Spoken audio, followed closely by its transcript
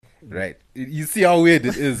right? You see how weird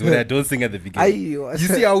it is when I don't sing at the beginning. You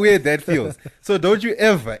see how weird that feels. So don't you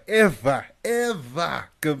ever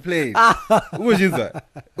complain. Which is that?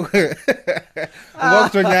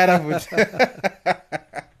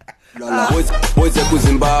 Boys are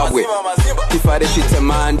Zimbabwe. If I shit a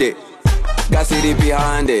Monday, gas it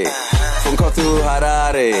behind it. From Kotu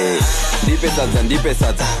Harare. Deep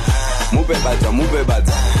Sata. Move bata.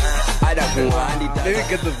 Let me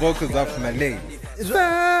get the vocals off my leg.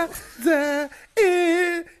 Sadza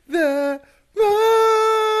in the morning.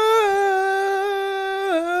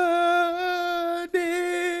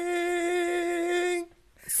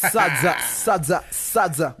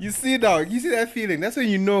 Sadza. You see that feeling? That's when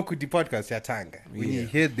you know Kuti podcast Yatanga. When you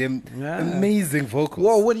hear them amazing vocals.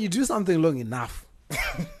 Well, when you do something long enough,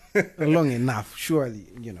 surely,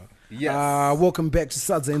 you know. Yes. Welcome back to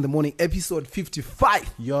Sadza in the Morning, episode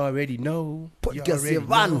 55. You already know. Podcast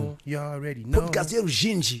YeVanhu. You already know. Podcast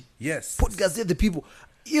YeRuzhinji. Yes. Podcast the people.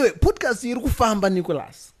 Podcast YeRufamba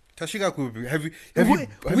Nicholas. Tashika, have you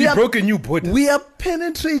broken new borders? We are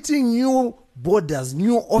penetrating new borders,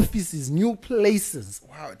 new offices, new places.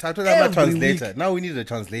 Wow. Tato translator. Week. Now we need a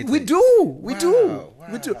translator. We do.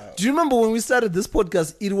 Do you remember when we started this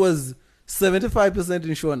podcast, it was 75%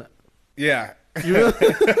 in Shona? Yeah.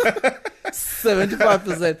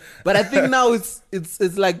 75%, but I think now it's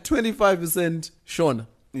like 25% Shona.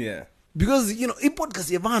 Yeah, because you know, podcast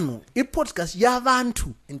YeVanhu, podcast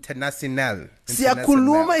yavantu international.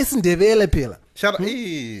 Siyakhuluma isindebele phela.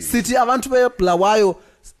 Sithi abantu beBulawayo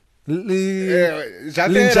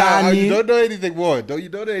linjani. You don't know anything more. You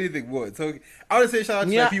don't know anything more. So I want to say shout out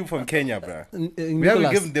to the people from Kenya, bro. We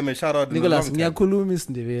haven't given them a shout out. Nicholas, ngiyakhuluma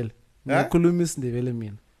isindebele. Ngiyakhuluma isindebele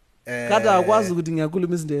mina. Kada akwazi ukuthi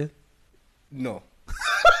ngiyakhuluma isindebele. No.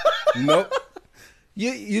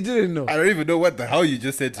 You didn't know. I don't even know what the hell you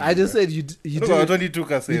just said to me. I just said you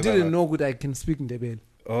didn't know that I can speak Ndebele.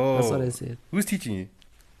 Oh. That's what I said. Who's teaching you?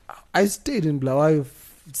 I stayed in Bulawayo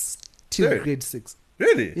till grade 6.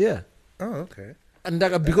 Really? Yeah. Oh, okay. And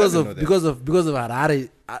because of Harare,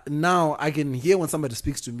 now I can hear when somebody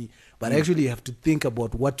speaks to me, but I actually have to think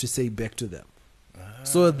about what to say back to them.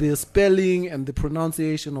 So the spelling and the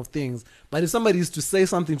pronunciation of things. But if somebody is to say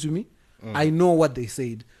something to me, I know what they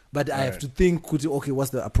said. But I have to think, okay,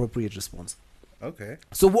 what's the appropriate response? Okay.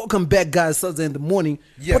 So welcome back, guys. Saturday in the morning.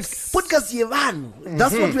 Yes. Podcast YeVanhu.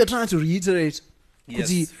 That's what we're trying to reiterate.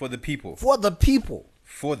 Yes, for the people. For the people.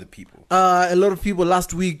 A lot of people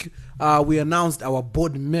last week, we announced our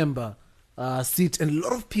board member seat. And a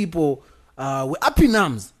lot of people were up in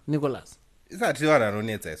arms, Nicholas. Is that what I don't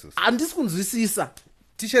need to say? And this one's Visisa.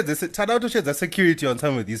 The security on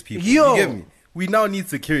some of these people. Yo. You get me? We now need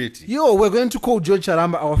security. We're going to call George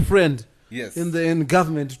Charamba, our friend, in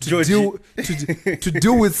government, to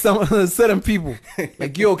deal with some certain people.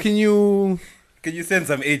 Like, can you send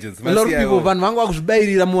some agents? A lot of people van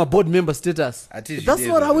board member status. That's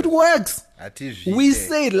not how it works. We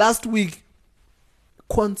said last week,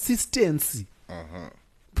 consistency.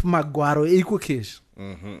 Magwaro ecocash.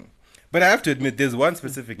 But I have to admit, there's one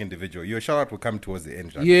specific individual. Your shout out will come towards the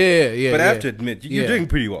end. Yeah. But I have to admit, you're doing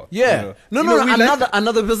pretty well. Yeah. You know?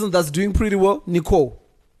 Another person that's doing pretty well, Nicole.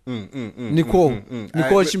 Nicole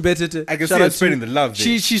Chimbetete. I can see her spreading the love.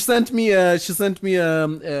 She sent me a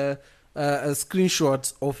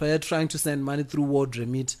screenshot of her trying to send money through World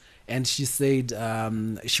Remit, and she said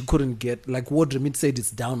she couldn't get, like, World Remit said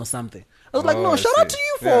it's down or something. I was like, no, shout out to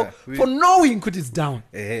you for knowing it's down.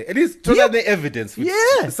 At least to the evidence.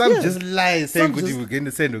 Some just lie saying we're going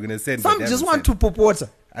to send. Some just want to pop water.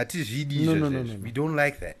 No. We don't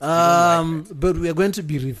like that. But we are going to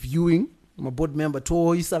be reviewing my board member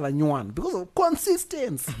because of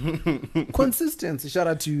consistency. Consistency. Shout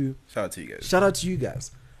out to you. Shout out to you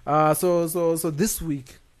guys. So this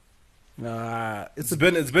week, it's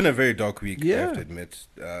been a very dark week. Yeah. I have to admit,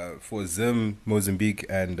 for Zim, Mozambique,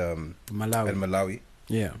 and Malawi.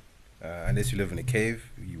 Yeah. Unless you live in a cave,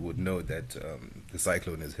 you would know that the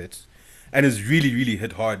cyclone is hit, and it's really, really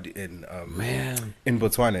hit hard in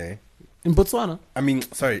Botswana. In Botswana? I mean,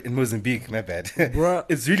 sorry, in Mozambique. My bad. Bruh.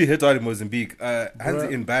 It's really hit hard in Mozambique.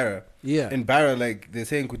 In Barra. Yeah. In Barra, like they're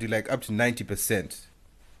saying, could do like up to 90%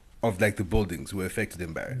 of like the buildings were affected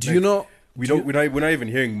in Barra. Do you know? We're not even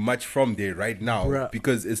hearing much from there right now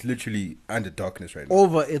because it's literally under darkness right now.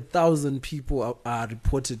 Over 1,000 people are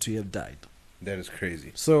reported to have died. That is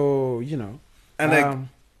crazy. So, and like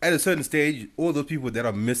at a certain stage, all those people that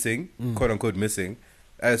are missing, quote unquote missing,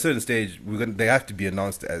 at a certain stage, they have to be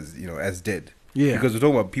announced as as dead. Yeah. Because we're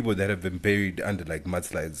talking about people that have been buried under like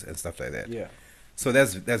mudslides and stuff like that. Yeah. So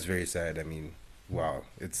that's very sad. I mean, wow,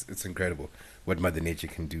 it's incredible what Mother Nature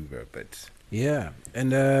can do, bro. But Yeah,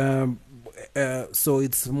 and so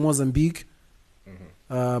it's Mozambique,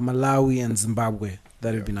 Malawi, and Zimbabwe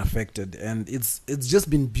that have been affected, and it's just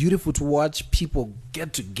been beautiful to watch people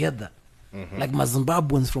get together, like my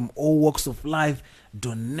Zimbabweans from all walks of life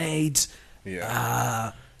donate.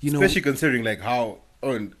 Yeah, especially considering like how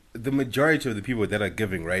the majority of the people that are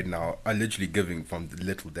giving right now are literally giving from the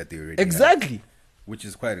little that they already have, which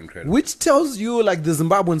is quite incredible. Which tells you like the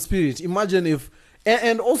Zimbabwean spirit. Imagine if,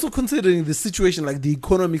 and also considering the situation, like the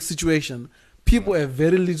economic situation, people have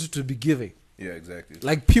very little to be giving. Yeah, exactly.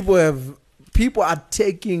 Like people are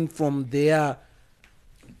taking from their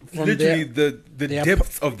literally the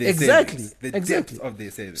depths of their savings. The depths of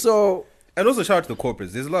their savings. So, and also shout out to the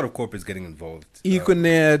corporates. There's a lot of corporates getting involved.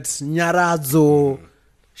 Econet, Nyarazo.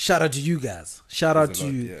 Shout out to you guys. Shout out to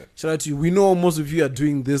you. Shout out to you. We know most of you are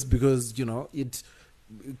doing this because it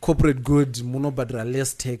corporate good, monobadra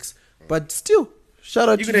less tax, but still. Shout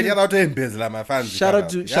out to you. Shout out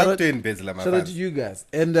to you guys.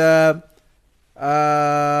 And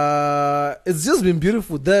it's just been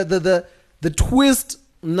beautiful. The twist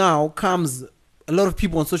now comes. A lot of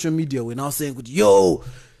people on social media were now saying, "Yo,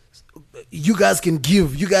 you guys can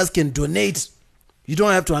give. You guys can donate. You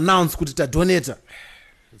don't have to announce kutita donator.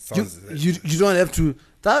 You don't have to."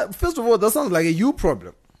 First of all, that sounds like a you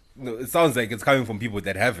problem. No, it sounds like it's coming from people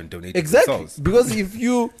that haven't donated themselves. Because if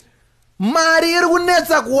you if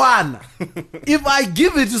I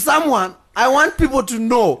give it to someone, I want people to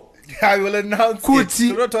know. I will announce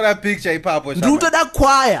it. Not on a picture,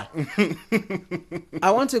 choir.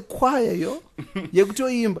 I want a choir, yo.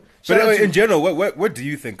 But in general, what do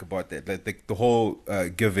you think about that? Like the whole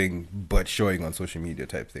giving but showing on social media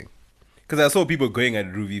type thing? Because I saw people going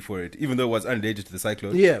at Ruby for it, even though it was unrelated to the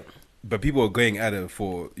cyclone. Yeah. But people were going at her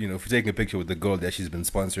for taking a picture with the girl that she's been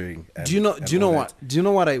sponsoring. Do you know what?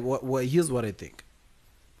 Here's what I think.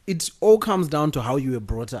 It all comes down to how you were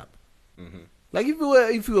brought up. Mm-hmm. Like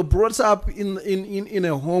if you were brought up in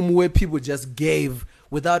a home where people just gave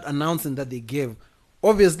without announcing that they gave,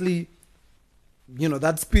 obviously,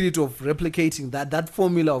 that spirit of replicating that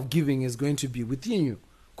formula of giving is going to be within you.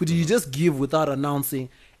 Could you just give without announcing,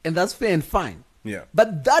 and that's fair and fine. Yeah.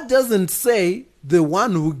 But that doesn't say the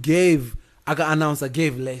one who gave, I can announce I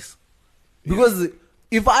gave less. Because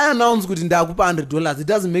if I announce good in $100, it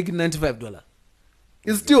doesn't make it $95.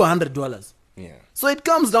 It's still $100. Yeah. So it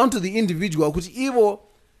comes down to the individual, which evil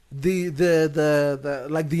what's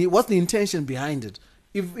the intention behind it?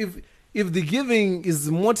 If the giving is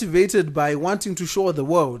motivated by wanting to show the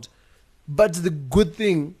world, but the good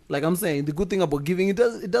thing, like I'm saying, the good thing about giving, it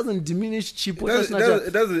doesn't diminish cheap. It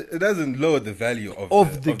doesn't lower the value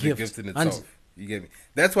of the gift in itself. You get me?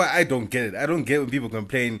 That's why I don't get it. I don't get when people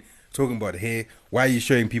complain, talking about, hey, why are you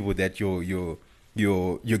showing people that you're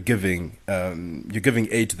giving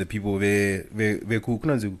aid to the people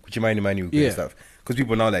stuff, because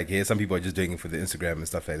people now like, hey, some people are just doing it for the Instagram and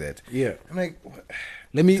stuff like that. Yeah. I'm like,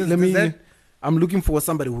 I'm looking for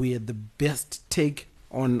somebody who had the best take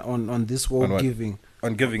on this whole giving.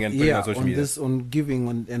 On giving and putting on social media. On giving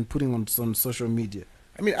and putting on social media.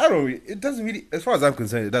 I mean, it doesn't really, as far as I'm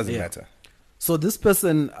concerned, it doesn't matter. So this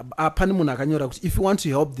person, if you want to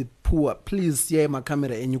help the poor, please share my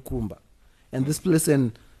camera in Yukumba. And this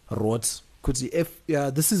person wrote,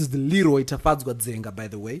 this is the Leroy Tafadzwa Zenga, by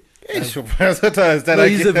the way. He's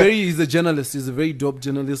a journalist. He's a very dope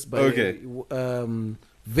journalist. Very,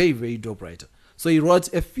 very dope writer. So he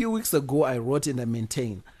wrote, a few weeks ago, I wrote and I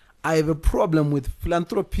maintain, I have a problem with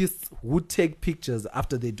philanthropists who take pictures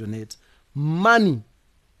after they donate. Money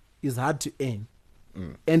is hard to earn.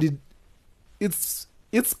 And its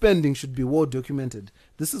spending should be well documented.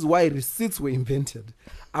 This is why receipts were invented.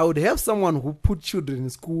 I would have someone who put children in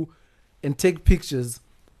school and take pictures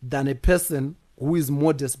than a person who is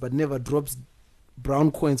modest but never drops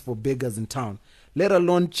brown coins for beggars in town, let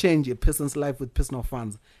alone change a person's life with personal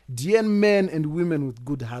funds. Dear men and women with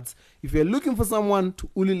good hearts, if you're looking for someone to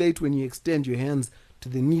ululate when you extend your hands to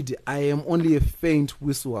the needy, I am only a faint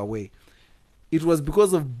whistle away. It was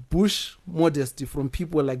because of bush modesty from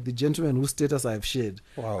people like the gentleman whose status I have shared.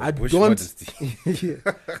 Wow, modesty.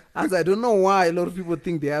 As I don't know why a lot of people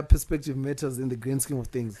think their perspective matters in the grand scheme of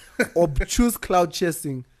things. Obtuse cloud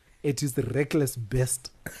chasing, it is the reckless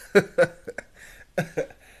best.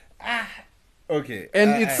 Okay.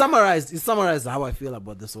 And it summarized how I feel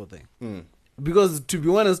about this whole thing. Because to be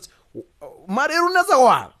honest,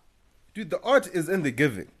 dude, the art is in the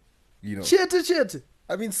giving. Chete.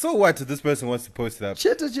 I mean, so what if this person wants to post it up?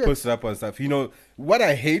 Post it up on stuff. What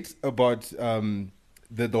I hate about the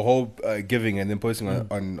whole giving and then posting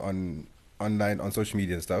on online, on social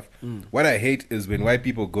media and stuff. What I hate is when white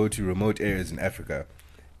people go to remote areas in Africa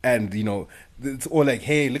and it's all like,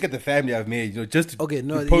 hey, look at the family I've made, just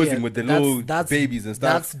posing with the little babies and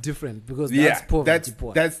stuff. That's different because that's poverty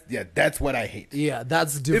porn. That's what I hate. Yeah,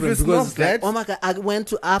 that's different it's because not it's like, oh my god, I went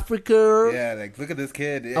to Africa. Yeah, like look at this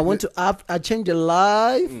kid. I went to I changed your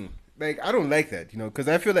life. Like I don't like that, because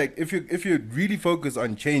I feel like if you really focus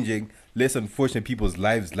on changing less unfortunate people's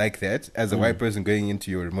lives like that, as a white person going into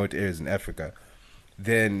your remote areas in Africa,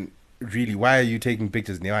 then really, why are you taking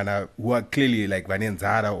pictures now who are clearly like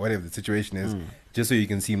Vanenzara or whatever the situation is, just so you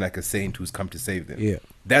can seem like a saint who's come to save them? Yeah,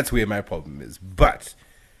 that's where my problem is. But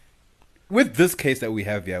with this case that we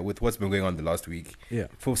have here, with what's been going on the last week,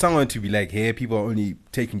 for someone to be like, hey, people are only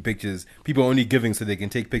taking pictures, people are only giving so they can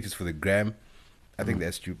take pictures for the gram, I think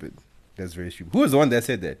that's stupid. That's very stupid. Who was the one that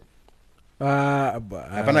said that? I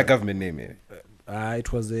found a government name here.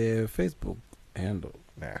 It was a Facebook handle.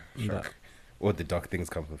 Nah, shock. Or the dark things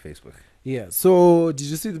come from Facebook. Yeah. So did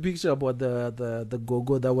you see the picture about the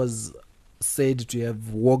gogo that was said to have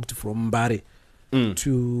walked from Mbare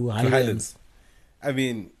to Highlands? I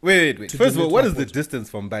mean, wait. First of all, what is the distance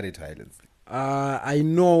from Mbare to Highlands? I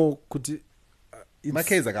know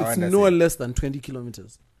it's no less than 20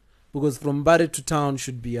 kilometers. Because from Mbare to town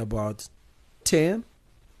should be about 10.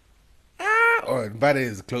 Or Mbare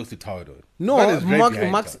is close to town though. No,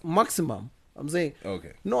 maximum. I'm saying.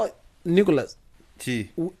 Okay. No, Nicholas. Chi.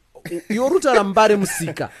 Yorutara Mbare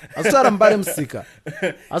Musika. Asutara Mbare Musika.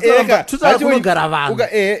 Tutara kuno Garavan.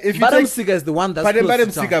 Mbare Musika is the one that's close Mbare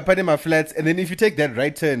to town. Musika, Padema Flats, and then if you take that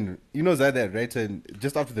right turn, that right turn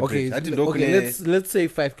just after the bridge. Okay, let's say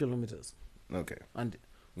 5 kilometers. Okay. And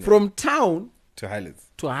from town to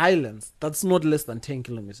Highlands, that's not less than 10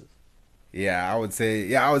 kilometers. Yeah, I would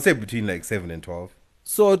say between like 7 and 12.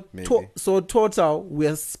 So total,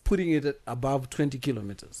 we're putting it at above 20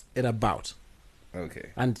 kilometers. At about. Okay.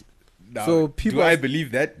 And now, so people. Do I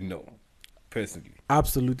believe that? No, personally.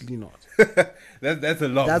 Absolutely not. That's a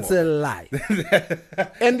lot. That's more. a lie.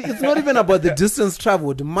 And it's not even about the distance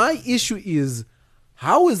traveled. My issue is,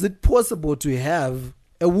 how is it possible to have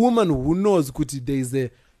a woman who knows there is a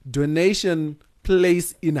donation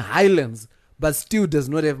place in Highlands but still does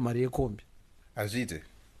not have Maria Kombi? Ajite.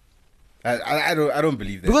 I don't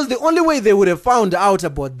believe that. Because the only way they would have found out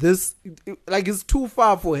about this, it's too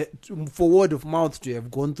far for word of mouth to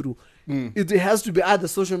have gone through. It has to be either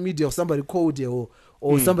social media or somebody called it or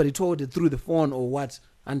somebody told it through the phone or what.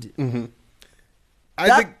 And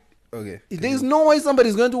I think okay. There's no way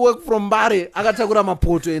somebody's going to work from Mbare, Agatakura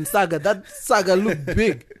Mapoto and Saga. That Saga look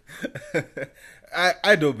big.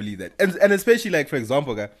 I don't believe that. And especially like, for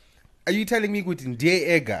example, are you telling me kuti ndiye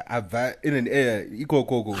ega abva in an area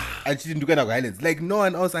ikoko achiti ndikuenda kuHighlands, like no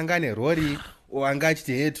one else angane rori or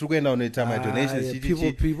angachiti hey tiri kuenda unoita my donations?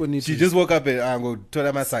 People need she just woke up and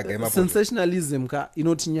angotora masaga emapoto. Sensationalism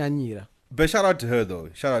inotinyanyira. But shout out to her though.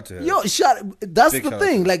 Shout out to her. That's big the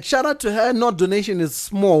thing. Like, shout out to her. Not donation is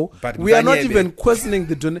small. But we are not even questioning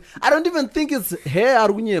the donation. I don't even think it's her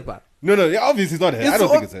Arunyepa. No, obviously it's not her. I don't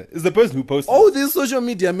think it's her. It's the person who posted. All these social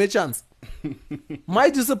media merchants. My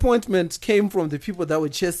disappointment came from the people that were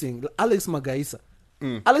chasing Alex Magaisa.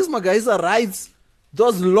 Alex Magaisa writes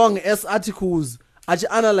those long ass articles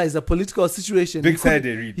to analyze a political situation. Big side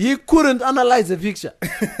they read. He couldn't analyze a picture.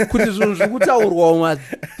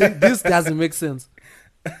 This doesn't make sense.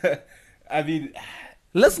 I mean,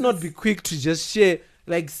 let's not be quick to just share.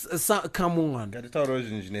 Like, come on,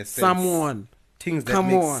 someone. Things that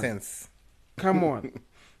make sense. Come on.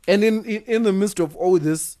 And in the midst of all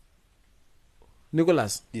this,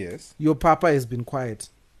 Nicholas. Yes. Your papa has been quiet.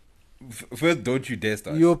 First, don't you dare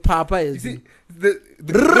start. Your papa is. The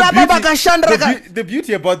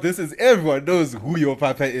beauty about this is everyone knows who your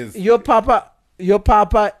papa is. Your papa,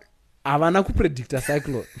 avana kupredicta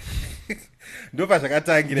cyclone.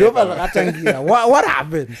 What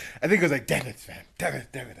happened? I think it was like, damn it, fam. Damn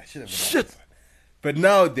it. I should have. Shit. But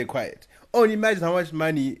now they're quiet. Oh, and imagine how much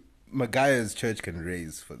money Magaya's church can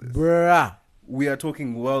raise for this. Bruh. We are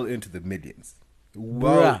talking well into the millions.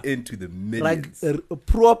 Into the millions. Like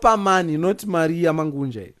proper money, not Maria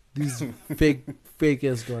Mangunje. These fake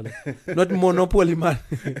ass dollar. Not monopoly money.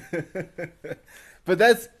 But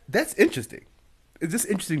that's interesting. It's just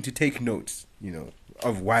interesting to take notes,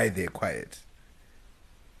 of why they're quiet.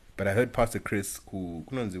 But I heard Pastor Chris, who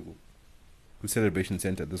Celebration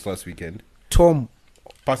Center this last weekend.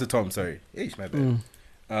 Pastor Tom, sorry. My bad.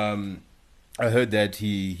 I heard that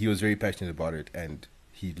he was very passionate about it, and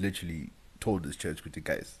he literally told his church, with the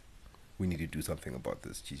guys, we need to do something about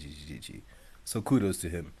this. So kudos to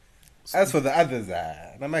him. As for the others,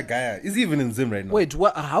 my guy is even in Zim right now. Wait,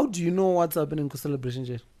 how do you know what's happening to Celebration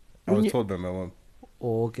Church? I was told by my mom.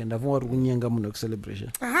 Oh, okay. And I've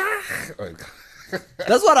celebration.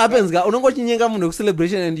 That's what happens, guys. Unongo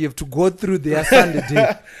celebration and you have to go through their Sunday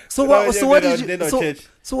day. So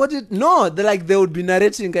what did no? They would be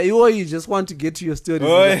narrating. You just want to get to your stories.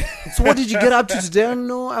 So what did you get up to today? Oh,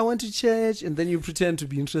 no, I went to church, and then you pretend to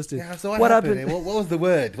be interested. Yeah. So what happened? What was the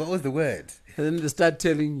word? And then they start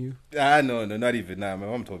telling you. No, not even. Nah, my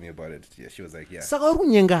mom told me about it. Yeah, she was like, yeah.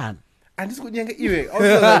 And this could you're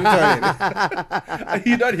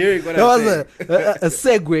not hearing what that I'm was saying. a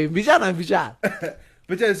segue. Vijana.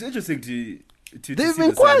 But yeah, it's interesting to They've see been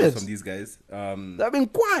the quiet silence from these guys. They've been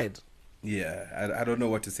quiet. Yeah, I don't know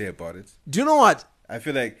what to say about it. Do you know what? I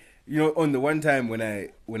feel like, on the one time when I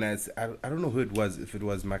don't know who it was, if it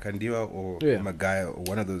was Makandiwa or Magaya or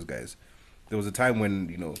one of those guys. There was a time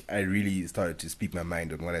when, I really started to speak my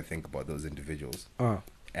mind on what I think about those individuals.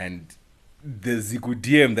 And the Ziku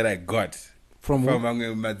DM that I got from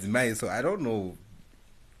Madzimai, so I don't know,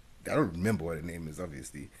 I don't remember what the name is,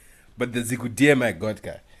 obviously. But the Ziku DM I got,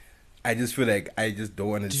 I just feel like I just don't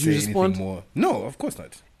want to say anything more. No, of course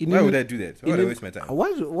not. Why would I do that? Why would I waste my time?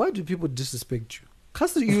 Why do people disrespect you?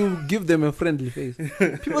 Because you give them a friendly face.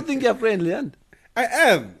 People think you're friendly, and I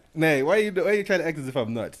am. Nay, why are you trying to act as if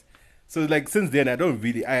I'm not? So since then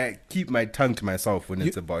I keep my tongue to myself when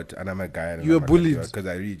it's about another guy. You're bullied because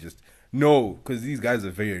I really just because these guys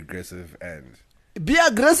are very aggressive and be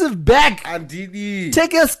aggressive back.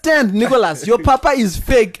 Take a stand, Nicholas. Your papa is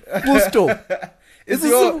fake.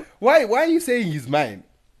 Full why are you saying he's mine?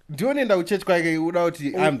 Do you want to end up church without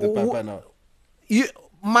I'm the papa now?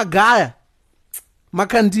 Magaya,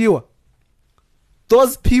 Makandiwa.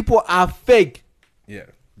 Those people are fake. Yeah,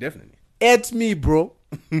 definitely. At me, bro.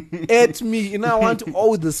 At me. I want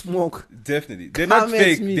all the smoke. Definitely. They're not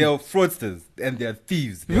fake. They're fraudsters and they're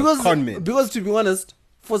thieves. They're con men. Because to be honest,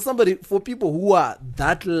 for people who are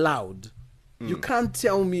that loud, you can't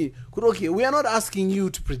tell me, okay, we are not asking you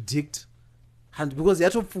to predict, and because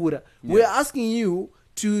we are asking you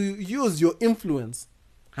to use your influence,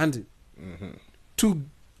 and to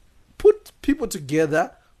put people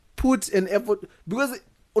together, put an effort, because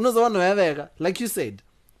like you said,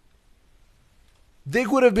 they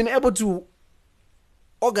could have been able to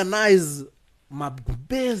organize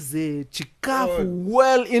Mabeze, Chikafu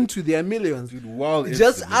well into their millions. Dude,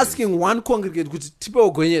 just asking one congregate,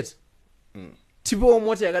 Tipo Gonyet, Tipo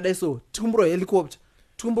Mote Agadeso, Tumbro helicopter,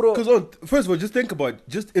 Tumbro. Because first of all, just think about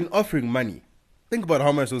in offering money. Think about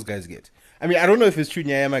how much those guys get. I mean, I don't know if it's true.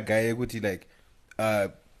 Nyayama guy, like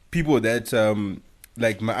people that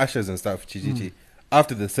like my ushers and stuff, Chichichi.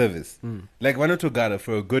 After the service, like why not together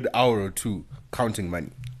for a good hour or two counting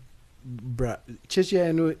money? Bruh, church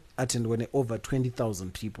I know attend when over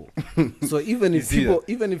 20,000 people. So even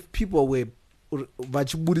if people were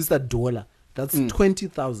Buddhist dollar, that's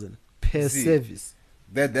 20,000 per service.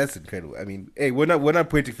 That's incredible. I mean, hey, we're not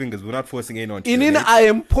pointing fingers. We're not forcing anyone to donate. I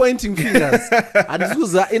am pointing fingers.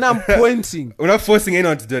 I'm pointing. We're not forcing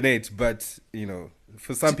anyone to donate, but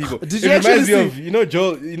for some people, it reminds me of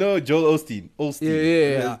Joel Osteen.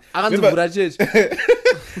 Yeah.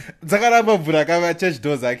 Church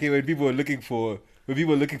doors when people were looking for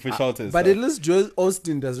shelters. But at least Joel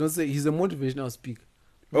Osteen does not say he's a motivational speaker.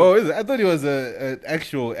 Oh, is it? I thought he was an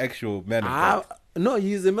actual man of God. No,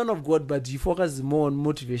 he's a man of God, but he focuses more on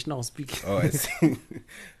motivational speaking. Oh, I see.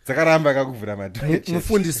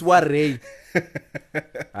 Mufundisi waRay.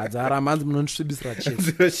 Adzaramanzi munondisvibisira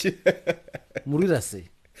church. Murira sei?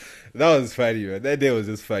 That was funny, man. That day was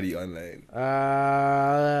just funny online.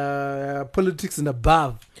 Politics and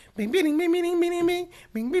above. Yeah.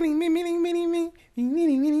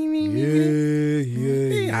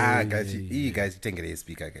 Guys, you take it as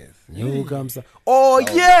speaker, guys.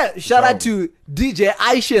 Shout out to DJ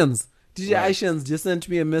Aishans. Aishans just sent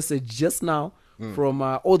me a message just now from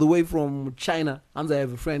all the way from China. And I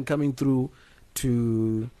have a friend coming through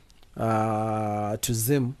to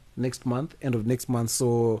Zim end of next month.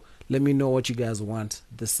 So let me know what you guys want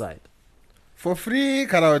this side. For free,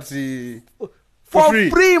 Karauti. For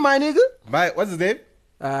free, my nigga. What's his name?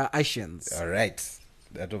 Aishans. All right.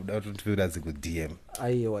 That would feel that's a good DM.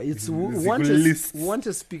 It's want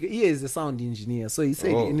a speaker. He is a sound engineer, so he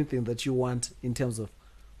said anything that you want in terms of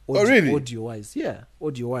audio wise. Yeah,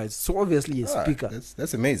 audio wise. So obviously a speaker.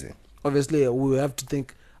 That's amazing. Obviously, we have to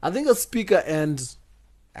think. I think a speaker and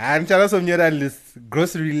tell us on your list,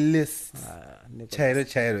 grocery list.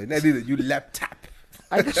 Chairo. You laptop.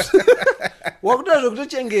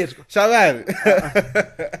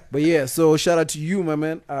 But yeah, so shout out to you, my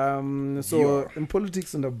man. In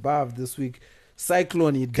politics and above this week,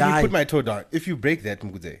 Cyclone he died. Can you put my toe down? If you break that,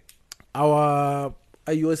 Mguze. Are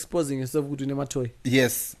you exposing yourself to my toy?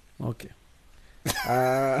 Yes. Okay.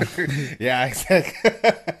 Yeah, exactly.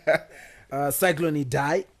 Cyclone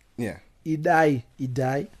Idai. Yeah.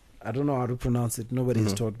 Idai. I don't know how to pronounce it.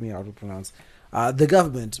 Nobody's taught me how to pronounce. The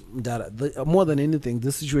government, more than anything,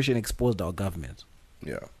 this situation exposed our government.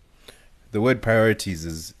 Yeah. The word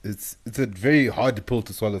priorities it's a very hard pill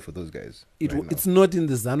to swallow for those guys. It's not in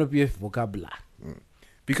the ZANU-PF vocabulary.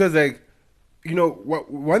 Because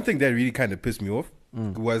one thing that really kind of pissed me off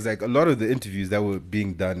was like a lot of the interviews that were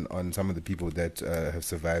being done on some of the people that have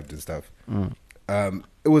survived and stuff.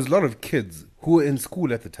 It was a lot of kids who were in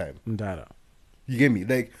school at the time. You get me?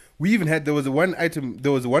 Like we even had there was one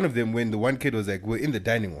of them when the one kid was like, we're in the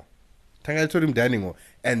dining hall. Tanga told him dining hall,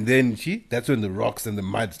 and then that's when the rocks and the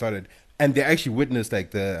mud started, and they actually witnessed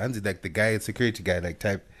like the guy, security guy, like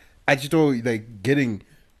type, actually like getting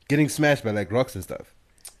smashed by like rocks and stuff.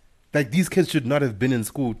 Like these kids should not have been in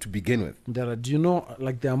school to begin with. Do you know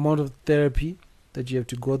like the amount of therapy that you have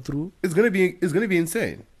to go through? It's gonna be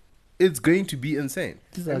insane. It's going to be insane.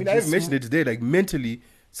 I mean, I've mentioned it today. Like mentally,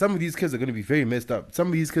 some of these kids are going to be very messed up. Some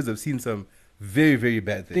of these kids have seen some very, very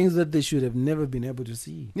bad things that they should have never been able to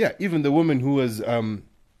see. Yeah, even the woman who was there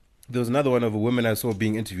was another one of a woman I saw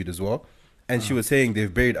being interviewed as well, and she was saying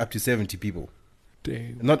they've buried up to 70 people.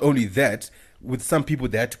 Dang. Not only that, with some people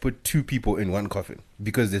they had to put 2 people in one coffin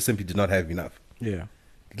because they simply did not have enough. Yeah,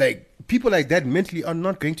 like people like that mentally are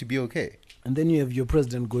not going to be okay. And then you have your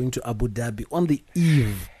president going to Abu Dhabi on the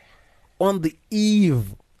eve.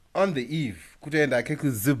 Kutenda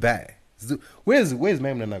keku Zubai. Where's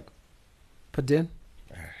Mayne Nanako? Pardon?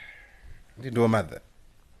 Didn't do a mother.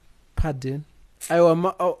 Pardon?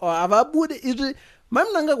 Mayne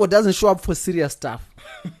doesn't show up for serious stuff.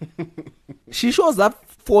 She shows up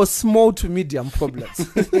for small to medium problems.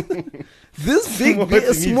 This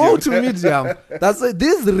small to medium. That's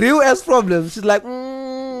these real ass problems. She's like,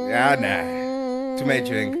 yeah, nah. To my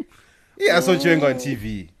chewing. Yeah, I saw chewing on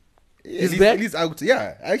TV. He's back? At least I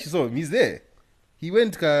actually saw him. He's there. He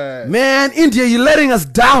went. Man, India, you're letting us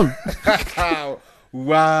down.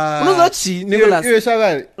 Wow. Nicholas.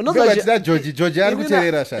 Georgie. Do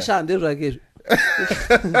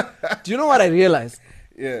you know what I realized?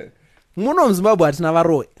 Yeah. Muno mzimbabwe atina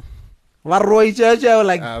varoi chaicho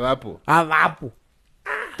like avapo.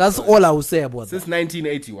 That's all I will say about since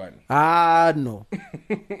 1981. No.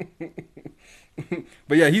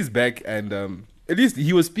 But yeah, he's back, and at least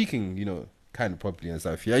he was speaking, kind of properly and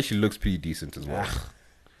stuff. He actually looks pretty decent as well.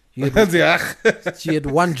 She had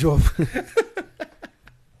one job.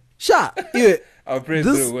 Our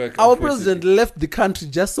president left the country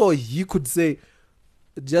just so he could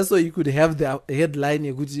have the headline,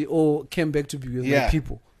 came back to be with my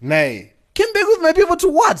people. Nay. Came back with my people to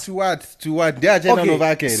what?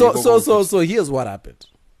 Okay. So here's what happened.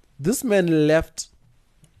 This man left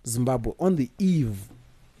Zimbabwe on the eve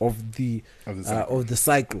of the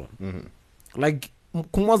cyclone. Mm-hmm. Like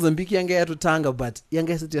Mozambique yanga yatotanga, but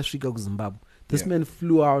yanga isati yasvika kuZimbabwe. This man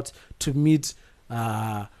flew out to meet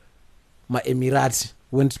my Emirati,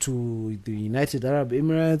 went to the United Arab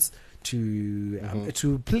Emirates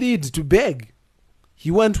to plead, to beg. He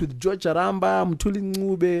went with George Aramba, Mthuli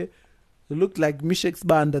Ncube. It looked like Mishek's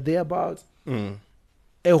band thereabout. A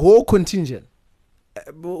whole contingent.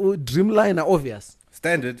 Dreamliner, obvious.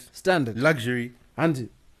 Standard. Luxury. And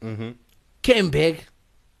came back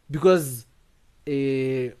because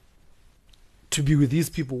to be with these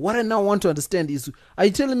people. What I now want to understand is, are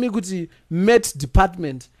you telling me Guti Met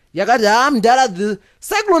department? The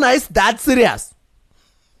cyclone is that serious.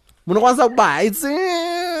 It's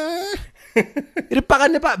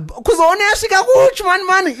kuzoone yasvika kuchi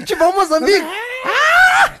mani ichibva Mozambique.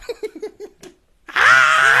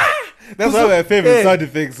 That's one of my favorite sound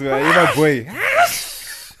effects. My boy.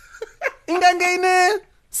 Ingange ine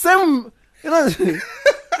same, ingange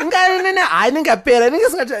ine ningapera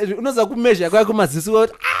ningasingati unoza kumeasure kwako maziso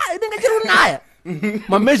kuti inenge chiri unaya.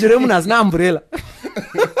 Mameasure emunhu asina umbrella.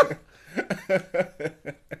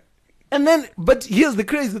 And then, but here's the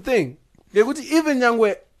crazy thing. Even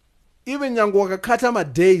nyangwe wakakata ma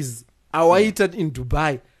days awaita in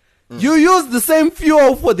Dubai. You use the same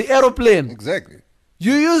fuel for the aeroplane. Exactly.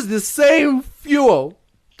 You use the same fuel.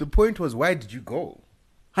 The point was, why did you go?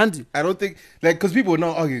 Handy. I don't think, because people were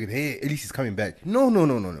now arguing, hey, at least he's coming back. No.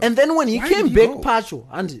 And then when he came back, Pacho,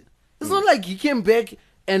 Handy, it's not like he came back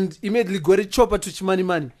and immediately got a chopper to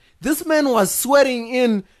Chimani. This man was swearing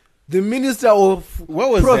in the minister of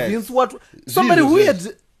province. That? What? Somebody who had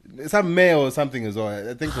some mayor or something as well.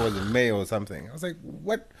 I think it was a mayor or something. I was like,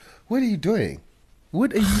 what are you doing?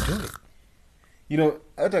 What are you doing?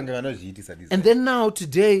 And then now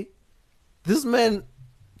today, this man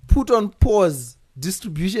put on pause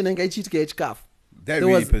distribution and that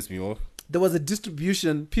really pissed me off. there was a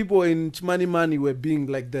distribution. People in Chimani were being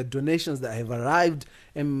like the donations that have arrived,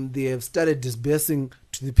 and they have started disbursing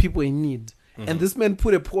to the people in need. And this man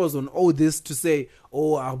put a pause on all this to say,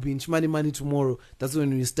 "Oh, I'll be in Chimani tomorrow." That's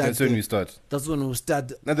when we start. That's when we start.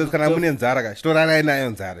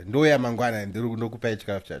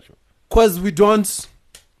 Because we don't.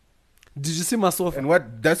 Did you see myself? And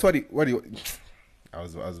that's what he I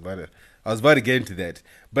was about to get into that.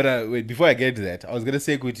 But wait, before I get into that, I was gonna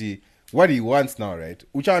say Kuti, what he wants now, right?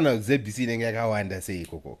 Because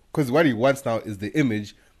what he wants now is the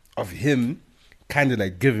image of him kind of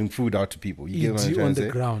like giving food out to people. You get what I'm trying on to the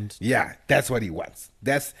say? Ground. Yeah, that's what he wants.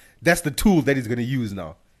 That's the tool that he's gonna use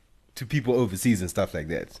now to people overseas and stuff like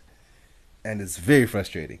that. And it's very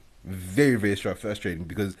frustrating. Very, very frustrating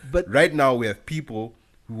because right now we have people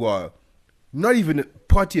who are not even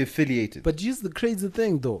party affiliated. But here's the crazy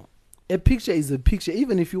thing though. A picture is a picture.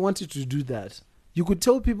 Even if you wanted to do that, you could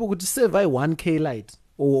tell people could save 1K light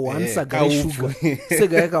or 1 sagai sugar.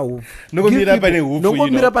 No meet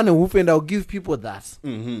up on a hoof and I'll give people that.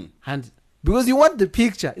 Mm-hmm. And because you want the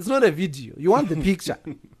picture. It's not a video. You want the picture.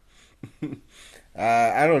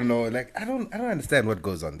 I don't know. Like I don't understand what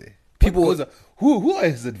goes on there. People who are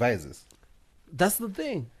his advisors? That's the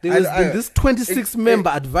thing. There has been this 26-member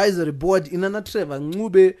advisory board in Trevor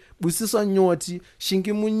Ngube, Busiso Nyoti,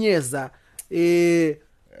 Shinki Munyeza,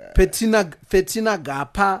 Fetina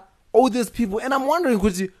Gapa, all these people. And I'm wondering,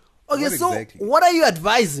 okay, what are you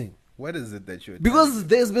advising? What is it that you're advising? Because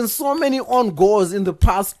there's been so many on-goals in the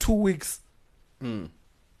past 2 weeks.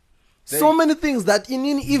 So many things that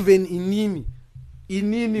even Inini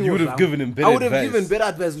you would have given him better advice. I would have given better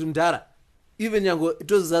advice to Mdara. Even yango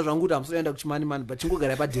it was Zanguda I'm so end up Chimani man but chingo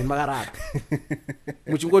gara pa den magarara.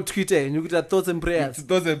 Muchingo Twitter and you get thoughts and prayers.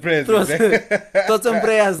 Thoughts and prayers. Thoughts and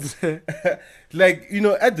prayers. Like, you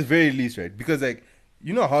know, at the very least, right? Because like,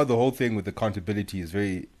 you know how the whole thing with accountability is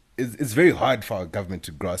it's very hard for our government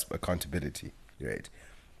to grasp accountability, right?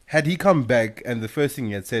 Had he come back and the first thing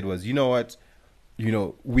he had said was, you know what, you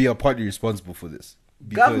know, we are partly responsible for this.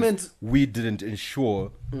 Because government, we didn't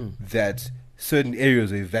ensure that certain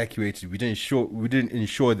areas were evacuated. We didn't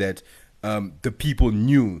ensure that the people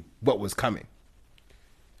knew what was coming.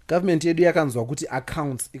 Government yedu yakanzwa kuti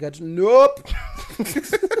accounts ikati nope.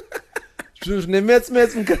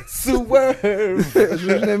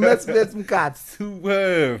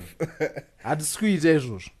 Swerve. I'd squeeze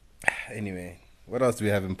ezvo. Anyway, what else do we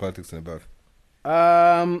have in politics and above?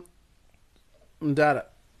 Ndara.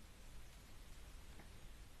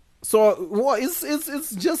 So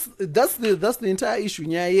it's just that's the entire issue.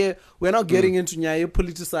 Nyaye, we're not getting into Nyaye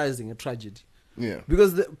politicizing a tragedy. Yeah.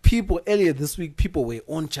 Because the people earlier this week, people were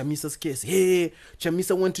on Chamisa's case. Hey,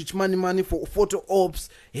 Chamisa went to Chimani for photo ops.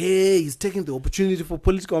 Hey, he's taking the opportunity for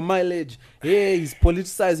political mileage. Hey, he's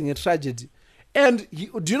politicizing a tragedy. And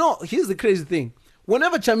do you know? Here's the crazy thing.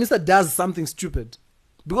 Whenever Chamisa does something stupid,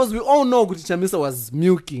 because we all know Guti Chamisa was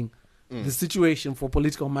milking the situation for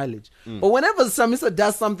political mileage. But whenever Chamisa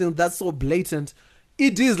does something that's so blatant,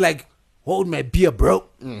 it is like, hold my beer, bro.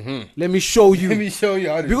 Let me show you. Let me show you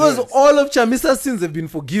how to because do it. all of Chamisa's sins have been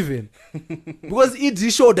forgiven. Because it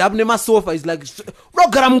showed up Nema sofa. It's like,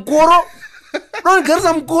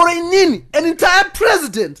 an entire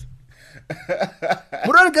president.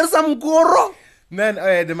 Man, I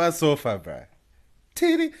had my sofa, bro.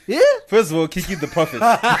 Yeah. First of all, Kiki the prophet.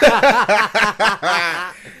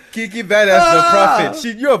 Kiki badass the prophet.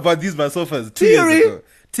 She knew about these my sofas 2 years ago.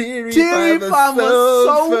 Tiri Farmer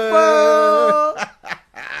sofa.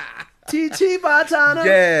 Titi Batana.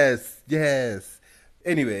 Yes.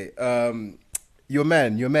 Anyway, your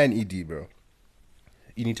man ED, bro.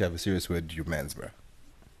 You need to have a serious word with your mans, bro.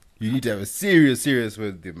 You need to have a serious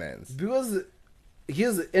word with your mans. Because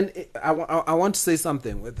I want to say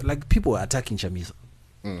something with like people are attacking Chamisa.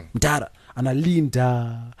 Mdara, ana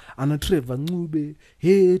Linda, ana Trevor Ngube.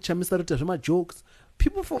 Hey, Chamisa rita my jokes.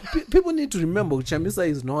 People need to remember Chamisa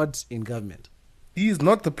is not in government. He is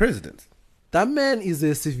not the president. That man is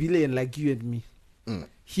a civilian like you and me.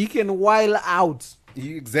 He can while out.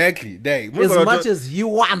 Exactly. As much as he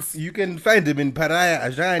wants. You can find him in Paraya,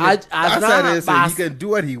 Ajani, he can do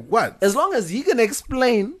what he wants. As long as he can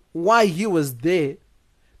explain why he was there.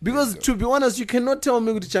 Because to be honest, you cannot tell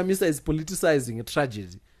me that Chamisa is politicizing a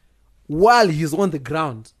tragedy while he's on the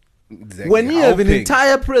ground. Exactly. When you have an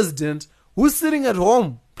entire president who's sitting at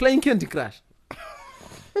home playing Candy Crush.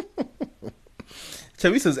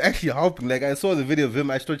 Chamisa's actually helping. Like, I saw the video of him,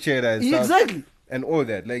 I still cheered and stuff. Exactly. And all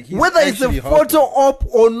that. Like, he's whether it's a photo op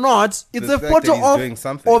or not, it's a photo op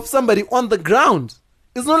of somebody on the ground.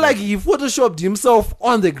 It's not like he photoshopped himself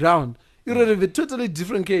on the ground. It would have been a totally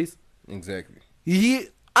different case. Exactly.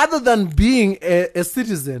 other than being a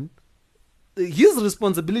citizen, his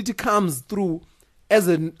responsibility comes through as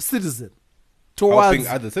a citizen towards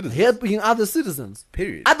helping other citizens.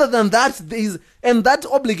 Period. Other than that, and that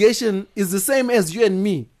obligation is the same as you and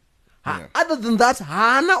me. Yeah. Other than that,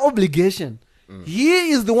 hana obligation.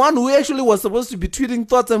 He is the one who actually was supposed to be tweeting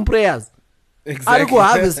thoughts and prayers. Exactly.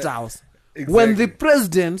 Harvest house. Exactly. When the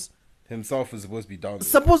president himself is supposed to be down there.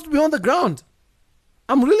 Supposed to be on the ground.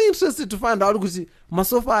 I'm really interested to find out because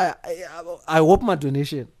Masofa, I hope my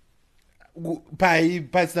donation.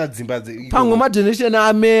 It's not Zimbabwe. My donation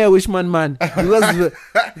I'm a wishman man. Because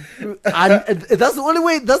that's the only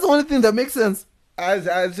way, that's the only thing that makes sense.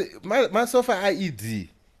 My sofa IED.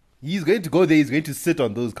 He's going to go there, he's going to sit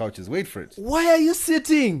on those couches. Wait for it. Why are you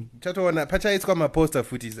sitting? Pacha, it's got my poster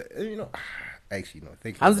footies. Actually, no.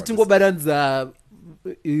 Thank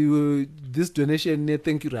you. This donation,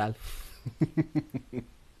 thank you, Ralph.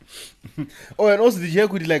 Oh, and also, did you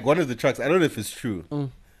hear like one of the trucks? I don't know if it's true,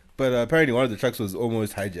 but apparently one of the trucks was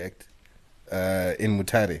almost hijacked in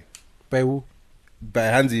Mutare. By who? By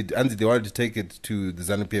Hansi. They wanted to take it to the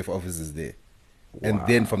ZANU-PF offices there. Wow. And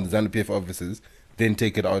then from the ZANU-PF offices, then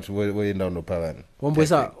take it out way down the Pavan.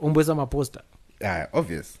 Umbwesa my poster.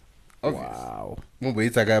 Obvious. Wow.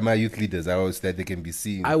 It's like my youth leaders. I always said they can be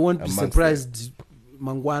seen. I won't be surprised,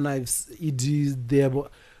 Mangwana, if it is there.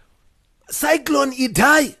 But Cyclone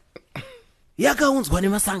Idai. Yakaunzwa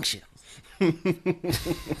nema sanctions.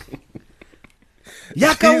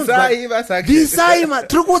 Yakaunzwa. Bisaima.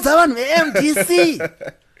 Trukudza vanhu MDC.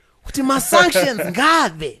 Kuti ma sanctions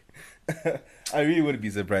ngave. I really wouldn't be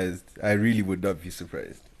surprised. I really would not be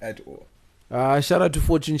surprised at all. Shout out to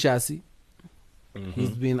Fortune Chassis.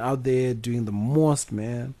 He's been out there doing the most,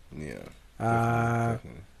 man. Yeah.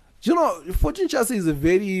 Definitely. You know, Fortune Chassis is a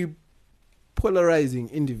very polarizing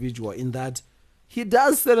individual in that he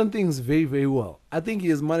does certain things very, very well. I think he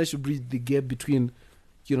has managed to bridge the gap between,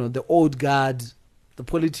 the old guard, the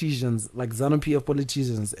politicians, like ZANU-PF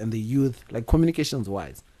politicians, and the youth, like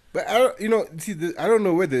communications-wise. But I don't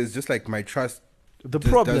know whether it's just like my trust. The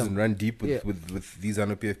problem doesn't run deep with these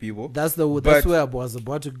ZANU-PF people. That's where I was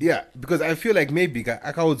about to. Yeah, because I feel like maybe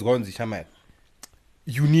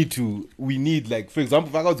we need, like, for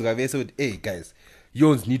example, said, hey guys,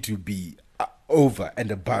 you need to be over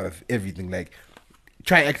and above everything. Like,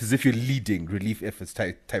 try act as if you're leading relief efforts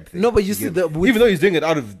type thing. No, but you see, even though he's doing it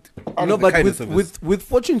out of the kindness of his... with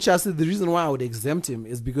Fortune Chassis, the reason why I would exempt him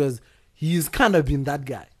is because he's kind of been that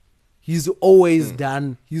guy. He's always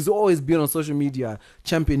he's always been on social media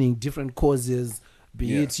championing different causes,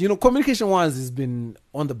 be it, communication-wise, he's been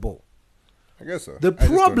on the ball. I guess so. The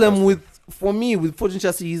problem with Fortune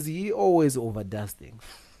Chassis is he always overdoes things.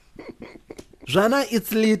 Rana,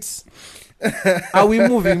 it's lit. Are we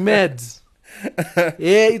moving mad?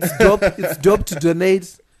 Yeah, it's dope to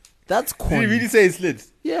donate. That's cool. Did you really say it's lit?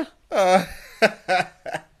 Yeah.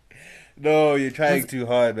 No, you're trying too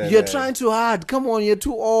hard, man. You're trying too hard. Come on, you're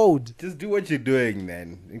too old. Just do what you're doing,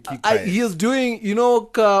 man. And keep quiet. He's doing, we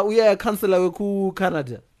are a counselor with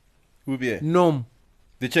Canada. Who be it? Nom.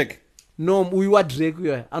 The chick? Nom. We were Drake.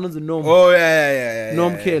 I know the Nom. Oh, yeah.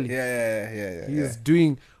 Nom Kelly. Yeah. He's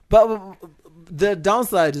doing. But the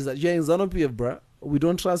downside is that you're in ZANU-PF, bro. We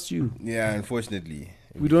don't trust you. Yeah, unfortunately.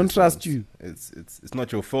 We don't trust you. It's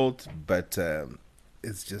not your fault, but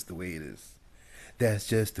it's just the way it is. That's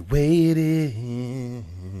just the way it is.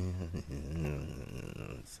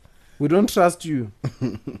 We don't trust you.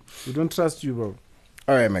 We don't trust you, bro.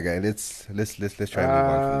 All right, my guy. Let's try and move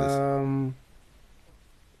on from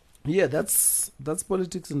this. Yeah, that's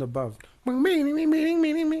politics and above.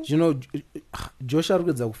 Josh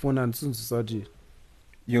Arugedza phone and soon society.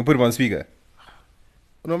 You can put him on speaker.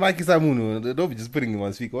 No, Mike Isamuno. Don't be just putting him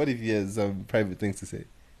on speaker. What if he has some private things to say?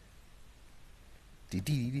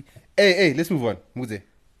 Hey, let's move on. Muze.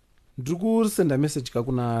 Drugur send a message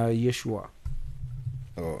kakuna Yeshua.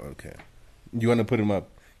 Oh, okay. You want to put him up?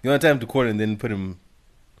 You want time to call and then put him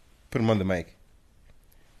on the mic?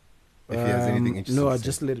 If he has anything interesting. No, I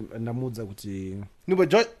just let him. No, but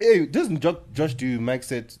doesn't Josh do mic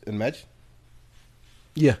set and match?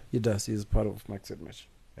 Yeah, he does. He's part of mic set match.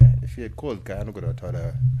 Yeah, if he had called, I don't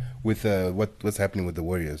know with what's happening with the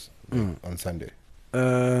Warriors on Sunday.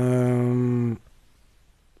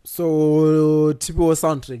 So tipo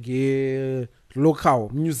soundtrack, local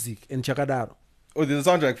music and Chakadaro. Oh, there's a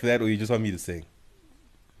soundtrack for that, or you just want me to sing?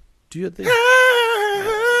 Do you think?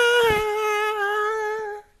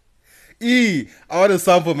 I want to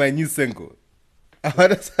sample my new single. I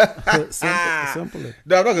want to sample it.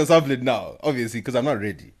 No, I'm not gonna sample it now, obviously, because I'm not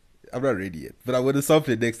ready. I'm not ready yet, but I want to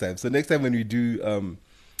sample it next time. So next time when we do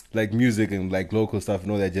like music and like local stuff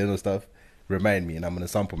and all that general stuff, remind me, and I'm gonna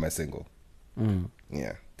sample my single.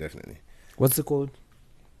 Yeah, definitely. What's it called?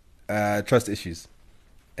 Trust issues,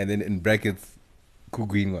 and then in brackets,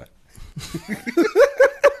 Kugwinwa.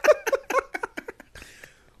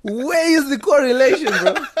 Where is the correlation,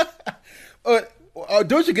 bro?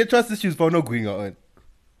 Don't you get trust issues for no Gwinwa?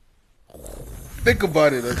 Think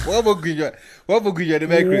about it. What about Gwinwa? What about Gwinwa? The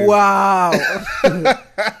background. Wow.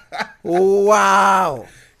 Wow.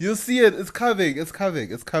 You'll see it. It's coming. It's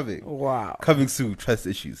coming. It's coming. Wow. Coming soon. Trust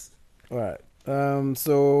issues. All right.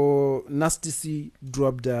 So Nasty C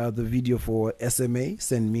dropped the video for SMA,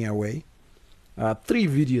 Send Me Away. 3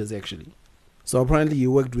 videos actually. So apparently he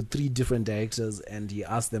worked with 3 different directors and he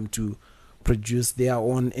asked them to produce their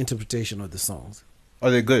own interpretation of the songs. Are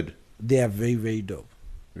they good? They are very, very dope.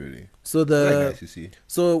 Really? So nice to see.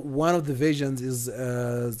 So one of the versions is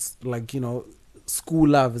like, you know, school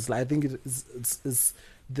love. It's like, I think it's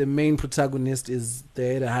the main protagonist is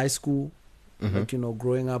they're at a high school, like, you know,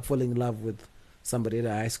 growing up, falling in love with somebody at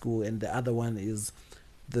a high school, and the other one is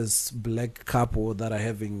this black couple that are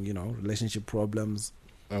having, you know, relationship problems.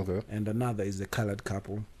 Okay. And another is a colored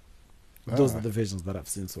couple. Those are the versions that I've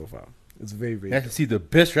seen so far. It's very, very. You have to see the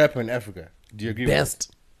best rapper in Africa. Do you agree? Best.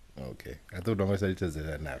 With that? Okay. I thought I was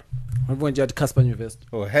that now. I'm going to Casper New Vest.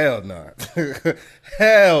 Oh hell no!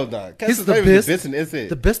 Hell no! He's the best. The best in SA.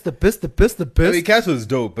 The best. The best. The best. The best. I mean, Cass was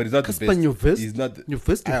dope, but he's not Casper the best. New Vest. He's not. New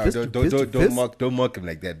Vest. Don't mock him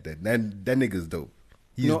like that. That nigga's dope.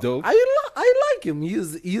 He's dope. I like him.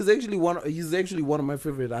 He's actually one of my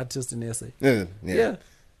favorite artists in SA. Yeah.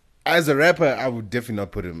 As a rapper, I would definitely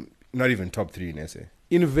not put him. Not even top 3 in SA.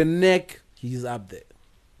 In Venek, he's up there.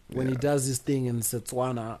 When he does his thing in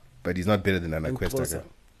Setswana. But he's not better than Anna Questa.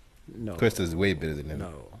 No. Questa's way better than him.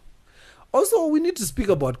 No. Also, we need to speak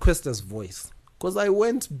about Questa's voice. Because I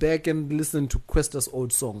went back and listened to Questa's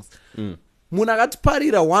old songs. Munagat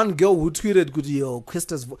parida, one girl who tweeted, yo,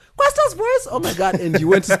 Questa's voice. Oh my God. And he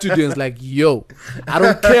went to studio and was like, yo, I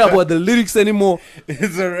don't care about the lyrics anymore.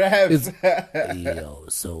 It's a rap. Yo,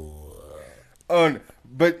 so.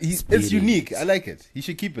 But it's unique. I like it. He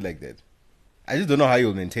should keep it like that. I just don't know how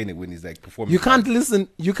he'll maintain it when he's like performing. You can't listen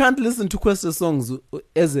to Questa songs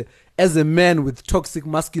as a man with toxic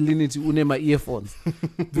masculinity unema earphones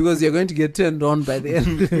because you're going to get turned on by the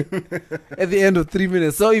end at the end of 3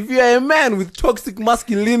 minutes. So if you're a man with toxic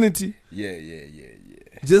masculinity,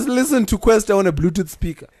 just listen to Questa on a Bluetooth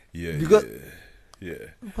speaker. Yeah.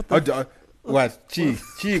 What? Chi.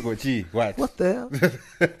 What? What the hell?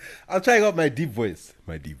 I'll try out my deep voice.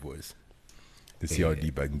 To see how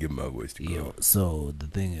deep I can get my voice to go. Yo, so the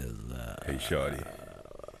thing is, hey, shawty,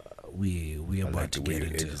 we about like to the way get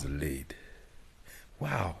your into. edges are laid.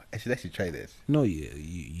 Wow, I should actually try that. No,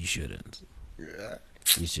 you shouldn't. Yeah.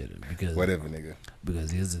 You shouldn't because whatever, nigga. Because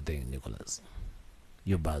here's the thing, Nicholas,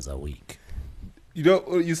 your bars are weak. You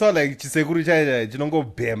know, you sound like Chisekuru China. You don't go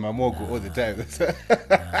bear my mogo all the time.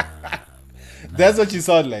 That's what you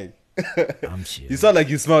sound like. I'm sure. You sound like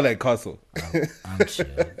you smell like castle. I'm sure.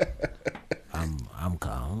 I'm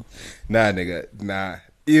calm. Nah, nigga. Nah.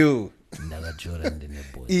 Ew.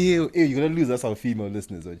 Ew. You're gonna lose us our female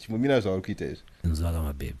listeners. My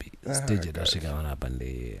baby. Stage it up and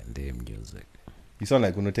the music. You sound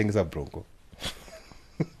like unotengisa bronco.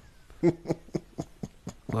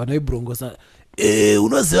 Bronco sa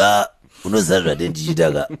unoza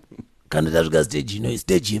zvatendichitaka kana tasvika stage ino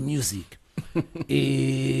stage yemusic.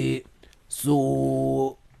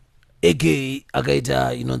 So aka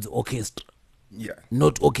akaita inonzi orchestra. Yeah.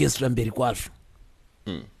 Not orchestra mberi kwazvo.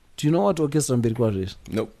 Do you know what orchestra mberi kwazvo is?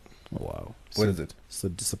 Nope. Wow. What is it? So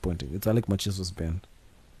disappointing. It's Alec Macheso's band.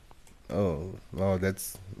 Oh, wow,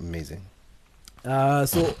 that's amazing.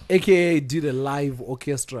 So AKA did a live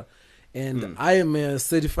orchestra, and I am a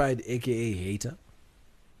certified AKA hater.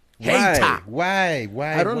 Why?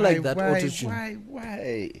 I don't like that auto-tune.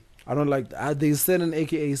 Why? I don't like that. They said an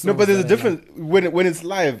AKA song. No, but there's a difference. Like. When it's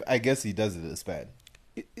live, I guess he does it as bad.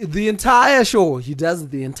 The entire show, he does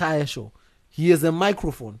the entire show. He has a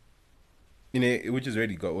microphone. Which is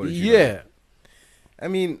already got auto-tune. Yeah. I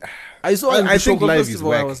mean, I saw him. I think live is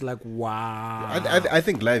whack. I was like, wow. I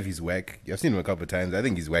think live he's whack. I've seen him a couple of times. I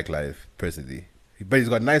think he's whack live, personally. But he's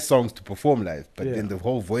got nice songs to perform live. But then the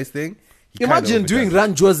whole voice thing. Imagine doing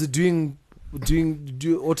Ran Josie doing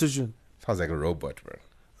auto-tune. Sounds like a robot, bro.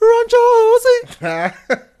 Ran Josie.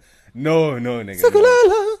 No,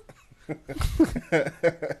 nigga.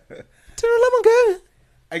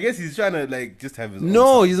 I guess he's trying to like just have his own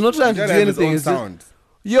sound. He's not trying to do anything. His own sound.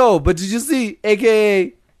 Yo, but did you see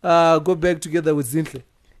AKA go back together with Zintle?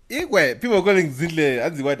 People are calling Zintle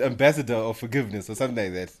as the word ambassador of forgiveness or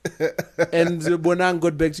something like that. And Bonang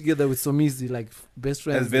got back together with Somizi, like best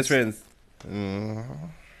friends. As best friends.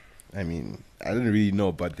 I mean, I didn't really know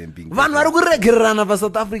about them being.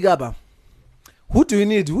 South Africa. Who do you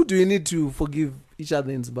need? Who do you need to forgive each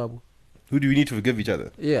other in Zimbabwe? Who do we need to forgive each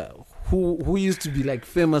other? Yeah. Who used to be like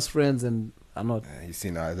famous friends and are not? You see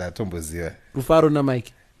now, that Tombo's here. Rufaro na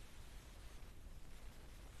Mike.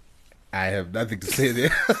 I have nothing to say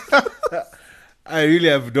there. I really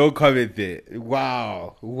have no comment there.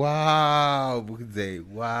 Wow. Wow.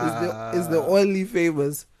 Wow. It's the only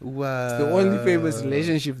famous. Wow. It's the only famous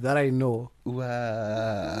relationship that I know. Wow.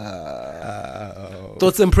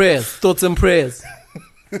 Thoughts and prayers. Thoughts and prayers.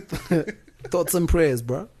 Thoughts and prayers,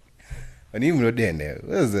 bro. And even no day now.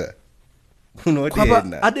 What is that?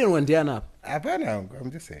 I didn't want to Hapana,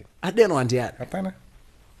 I'm just saying. I didn't want to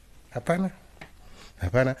Hapana.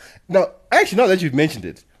 Now, actually, now that you've mentioned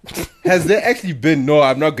it, has there actually been, no,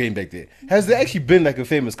 I'm not going back there. Has there actually been like a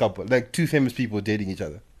famous couple, like two famous people dating each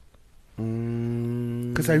other?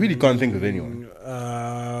 Because I really can't think of anyone.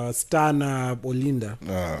 Stana Olinda.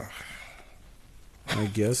 I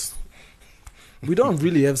guess. We don't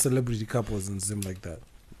really have celebrity couples in Zim like that.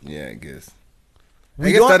 Yeah, I guess.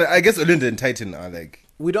 I guess Olinda and Titan are like...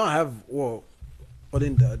 We don't have,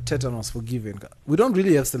 Olinda, Titan was forgiven. We don't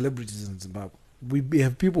really have celebrities in Zimbabwe. We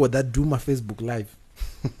have people that do my Facebook Live.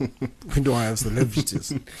 We don't have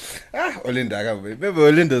celebrities. Olinda, I got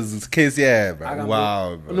remember Olinda's case, yeah, bro.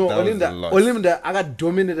 Wow, bro. No, Olinda, I got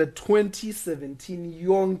dominated 2017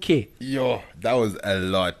 Yonke. Yo, that was a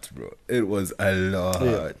lot, bro. It was a lot.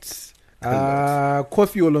 Yeah.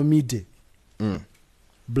 Kofi Olomide.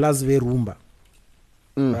 Blasve Rumba.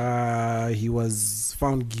 He was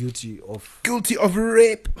found guilty of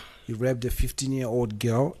rape. He raped a 15-year-old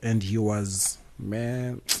girl, and he was,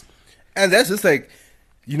 man. And that's just like,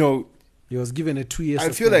 you know, he was given a 2-year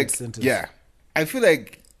sentence. Yeah, I feel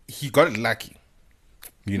like he got lucky.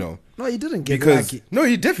 You know, no, he didn't get lucky. No,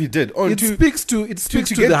 he definitely did. It speaks to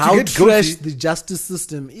how trash the justice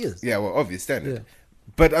system is. Yeah, well, obvious standard. Yeah.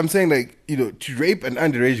 But I'm saying, like, you know, to rape an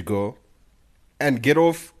underage girl and get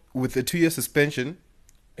off with a 2-year suspension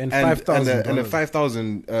and $5,000 and a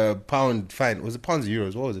 £5,000 fine. Was it pounds or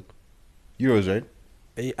euros? What was it? Euros, right?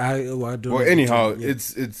 I don't know. Well, anyhow,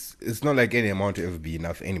 it's not like any amount to ever be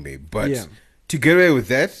enough anyway. But to get away with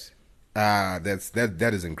that,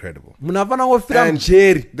 that is incredible. And that's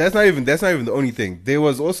not even the only thing. There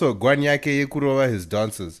was also Gwanyake Yekurova, his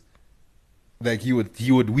dancers. Like he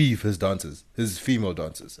would weave his dancers, his female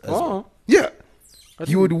dancers. Well. Yeah.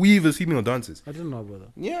 He would weave his female dancers. I didn't know about that.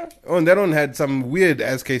 Yeah. Oh, and that one had some weird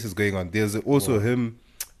ass cases going on. There's also him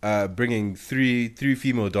bringing three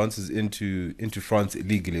female dancers into France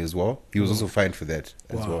illegally as well. He was also fined for that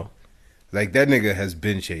as well. Like, that nigga has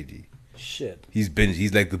been shady. Shit. He's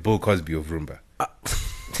like the Bill Cosby of Rumba.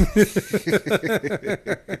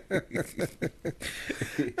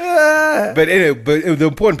 But anyway, the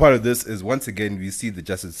important part of this is, once again, we see the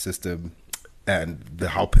justice system and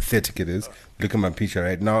how pathetic it is. Look at my picture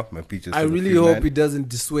right now. My picture. I really hope it doesn't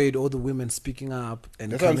dissuade all the women speaking up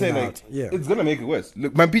and that's coming out. Like, yeah, it's gonna make it worse.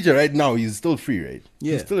 Look, my picture right now. He's still free, right?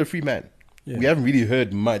 Yeah, he's still a free man. Yeah. We haven't really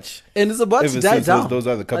heard much, and it's about to die down. Those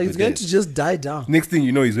are the couple. It's going to just die down. Next thing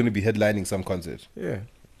you know, he's going to be headlining some concert. Yeah,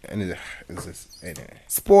 and it's just anyway.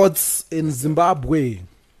 Sports in Zimbabwe.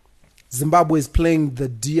 Zimbabwe is playing the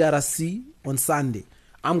DRC on Sunday.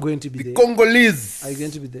 I'm going to be there. Congolese. Are you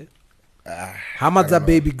going to be there? Hamadza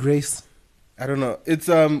Baby Grace. I don't know. It's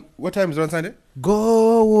what time is it on Sunday?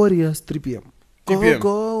 Go Warriors, 3 p.m. 3 p.m.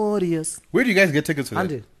 Go Warriors. Where do you guys get tickets for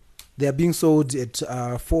that? They are being sold at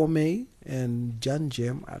 4 May and Jan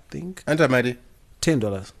Jam, I think.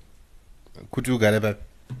 $10. Kutu Galeba.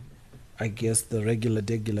 I guess the regular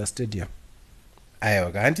stadium.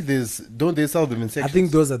 Don't they sell them in sections? I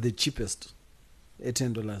think those are the cheapest. At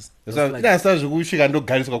 $10.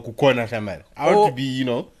 I want to be, in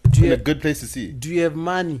a good place to see. Do you have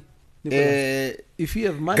money? If you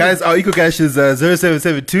have money, guys, our ecocash is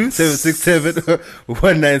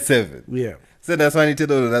 0772-767-197. Yeah. So that's why I need to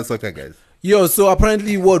know that soccer, guys. Yo, so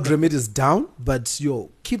apparently world remit is down, but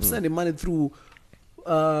keep sending money through.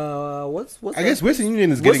 What's I guess Western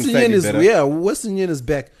Union is getting slightly better. Yeah, Western Union is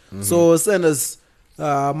back. Mm-hmm. So send us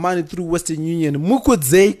money through Western Union.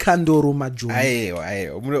 Mukudze Kandoro Majuni.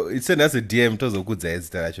 Aye. Send us a DM to the good sides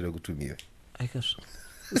that I should have to me. I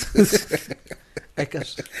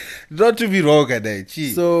guess. Not to be wrong, guy.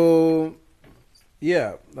 So,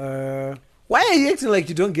 yeah. Why are you acting like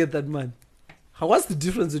you don't get that money? What's the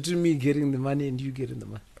difference between me getting the money and you getting the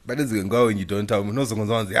money? But it's going to go when you don't tell me. No, someone's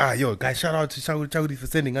going to say, yo, guys, shout out to Chagudi for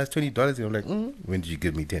sending us $20. And I'm like, when did you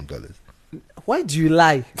give me $10? Why do you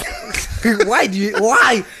lie?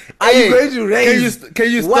 Why? Are you going to raise?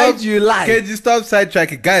 Can you stop? Why do you lie? Can you stop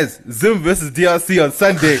sidetracking, guys? Zim versus DRC on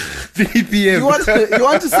Sunday, 3 p.m. You want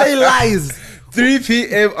to say lies? 3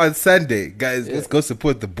 p.m. on Sunday, guys. Let's go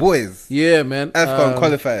support the boys. Yeah, man. AFCON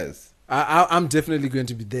qualifiers. I'm definitely going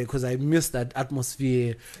to be there because I miss that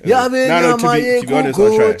atmosphere. To be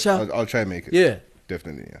honest, I'll try and make it. Yeah,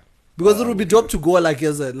 definitely. Yeah, because it would be dope to go like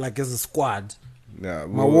as a squad. Yeah,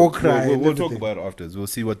 we'll talk about it afterwards. We'll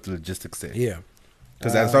see what the logistics say. Yeah,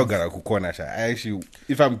 because I saw gara kukona. I actually,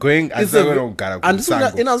 if I'm going, I saw gara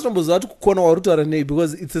kusango. In Asrambozat kukona warutara nei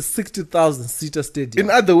because it's a 60,000 seater stadium.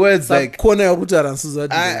 In other words, like kona warutara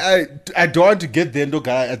nsuzati. I don't want to get there ndo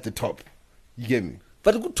gara at the top. You get me?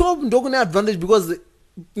 But top ndokune advantage because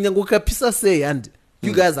nyangokapisa say and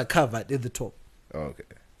you guys are covered at the top. Okay.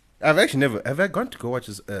 I've actually never. Have I gone to go watch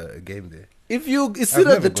a game there? If you sit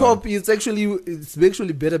at the top, it's actually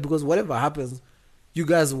better because whatever happens, you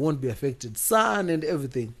guys won't be affected. Sun and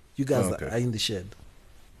everything, you guys are in the shed.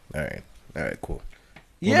 All right, cool.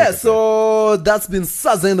 Yeah, so that's been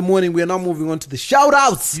Saza in the morning. We are now moving on to the shout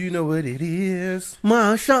outs. You know what it is.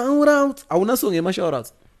 My shout outs. I wanna song my shout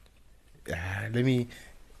outs. You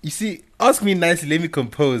see, ask me nicely. Let me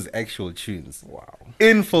compose actual tunes. Wow.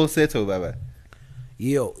 In falsetto, baba.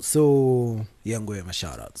 Yo, so yango my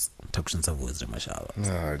shout outs. Takushin Savo's my shout outs.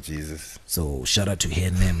 Oh Jesus. So shout out to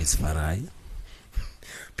her name is Farai.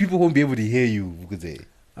 People won't be able to hear you because they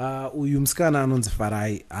Uyumskana anonzi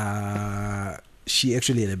Farai. She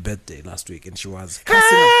actually had a birthday last week and she was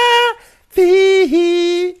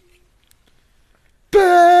happy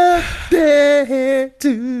birthday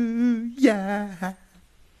to ya.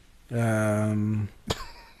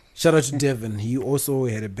 Shout out to Devin. He also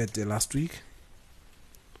had a birthday last week.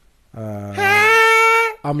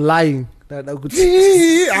 I'm lying. That I could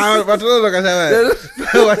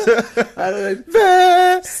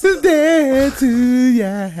birthday to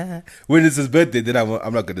ya. When it's his birthday, then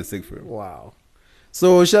I'm not gonna sing for him. Wow.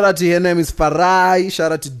 So shout out to her name is Farai.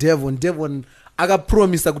 Shout out to Devon. Devon, I got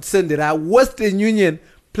promised I could send it a Western Union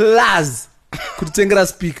plus could take a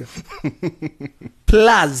speaker.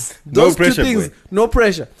 Plus those no pressure, two things, boy. No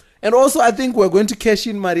pressure. And also, I think we're going to cash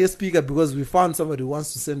in Maria's speaker because we found somebody who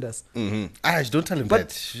wants to send us. Ash, don't tell him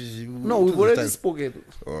that. No, we've already spoken.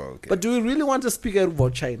 Oh, okay. But do we really want a speaker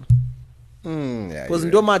about China? Yeah. Because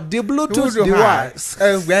the Bluetooth device.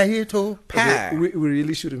 We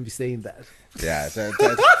really shouldn't be saying that. Yeah.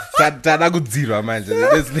 That's good zero, man.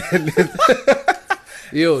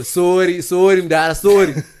 Yo, sorry.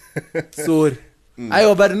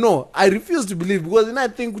 But no, I refuse to believe because then I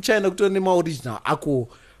think China could turn them original. Ako.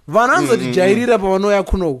 Vananza di jairira pa wanoya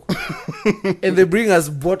kuno. And they bring us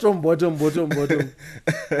bottom. They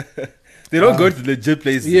don't go to legit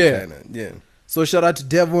places in China. Yeah. So shout out to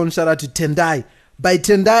Devon, shout out to Tendai. By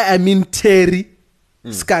Tendai, I mean Terry,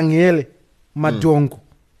 Skangele, Madongo.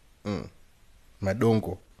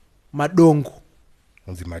 Madongo.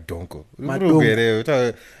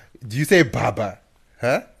 Do you say Baba?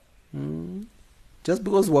 Huh? Just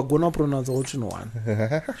because we're gonna pronounce what you know one.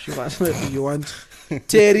 You want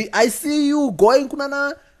Terry, I see you going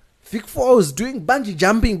kunana Vic Falls doing bungee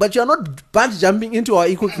jumping, but you're not bungee jumping into our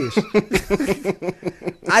ecocash.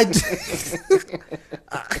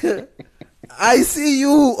 I see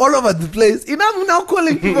you all over the place. Enough now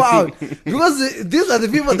calling people out because these are the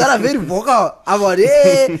people that are very vocal about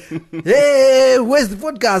hey, where's the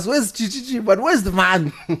podcast? Where's Chichichi? But where's the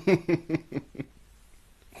man?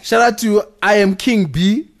 Shout out to I Am King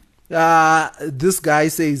B. This guy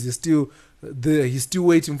says he's still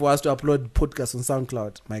waiting for us to upload podcast on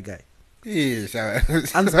SoundCloud. My guy. Yeah,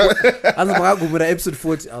 episode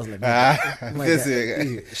 40. I was like,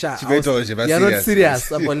 you're not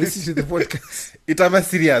serious about listening to the podcast. It's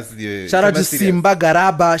serious. Shout out to Simba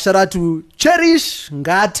Garaba. Shout out to Cherish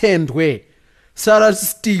Ngatendwe. Shout out to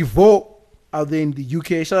Steve O out there in the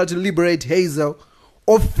UK. Shout out to Liberate Hazel.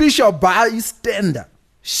 Official bystander.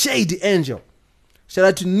 Shady Angel. Shout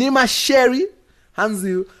out to Nima Sherry.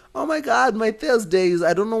 Hanzu. Oh my God, my Thursdays.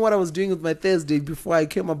 I don't know what I was doing with my Thursday before I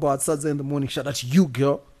came about Saturday in the morning. Shout out to you,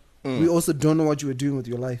 girl. We also don't know what you were doing with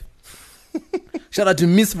your life. Shout out to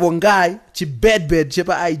Miss Vongai. Chi bed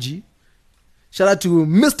Chepa IG. Shout out to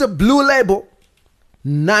Mr. Blue Label.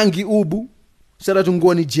 Nangi Ubu. Shout out to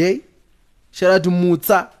Ngoni J. Shout out to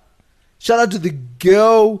Mutsa. Shout out to the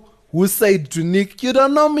girl who said to Nick, you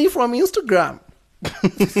don't know me from Instagram.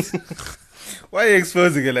 Why are you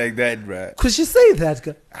exposing it like that, bruh? Could she say that?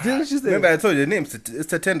 Didn't she say Remember, that? I told you your name. It's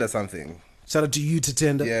Tatenda something. Shout out to you,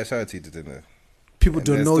 Tatenda. Yeah, shout out to you, Tatenda. People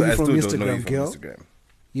don't know you from Instagram, you girl. Instagram.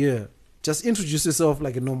 Yeah. Just introduce yourself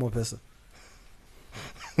like a normal person.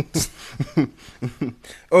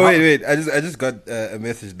 Oh wait! I just got a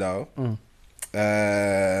message now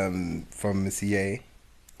from CA.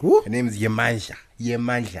 Who? Her name is YeManhu.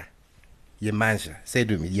 Say it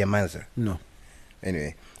with me, YeManhu. No.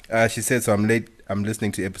 Anyway, she said, so I'm late. I'm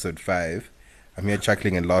listening to episode 5. I'm here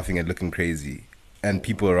chuckling and laughing and looking crazy, and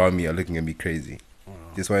people around me are looking at me crazy.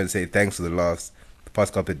 Just wanted to say thanks for the laughs. The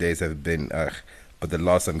past couple of days have been, but the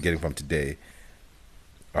laughs I'm getting from today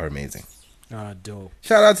are amazing. Dope.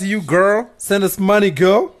 Shout out to you, girl. Send us money,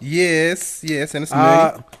 girl. Yes, send us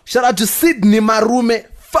money. Shout out to Sydney Marume,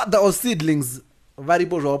 father of seedlings.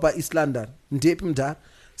 Variable Ropa, East London.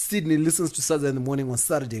 Sydney listens to Saturday in the morning on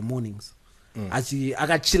Saturday mornings. I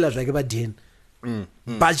got chillers like about den.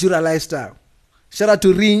 Bajura lifestyle. Shout out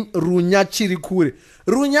to Runya Chirikure.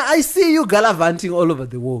 Runya, I see you gallivanting all over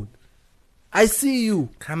the world. I see you.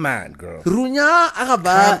 Come on, girl. Runya,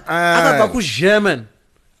 I go German.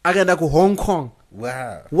 I go Hong Kong.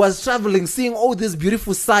 Wow. Was traveling, seeing all these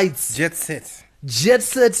beautiful sights. Jet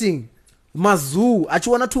setting. Mazoo.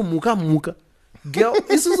 Achuana to muka. Girl,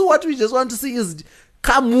 this is what we just want to see is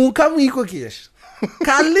kamu ecocash.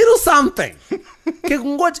 Ka little something.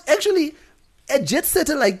 Actually, a jet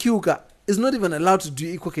setter like Kyuka is not even allowed to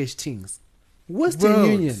do ecocash things. Western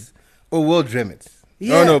Union. Or World Remit.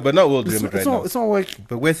 Yeah. Oh no, but not World Remit right now. It's not working.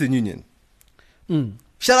 But Western Union.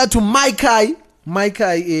 Shout out to Maikai.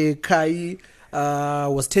 Maikai Kai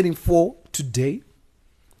was turning 4 today.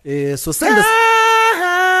 So send us.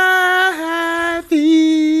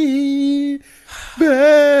 Happy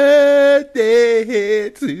birthday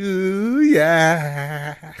to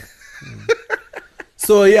ya.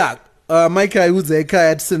 So yeah, Maikai who's a Kai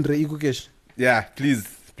at Sendre ecocash. Yeah, please.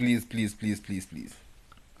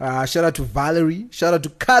 Shout out to Valerie. Shout out to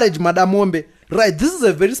Courage, Madam Wombe. Right, this is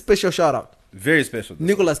a very special shout out. Very special.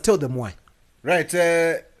 Nicholas, tell them why. Right,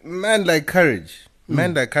 man like Courage.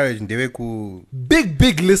 Ndeweku.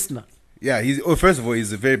 Big listener. Yeah, first of all,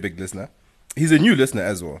 he's a very big listener. He's a new listener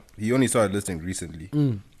as well. He only started listening recently.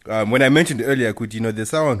 When I mentioned earlier, there's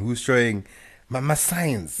someone who's showing my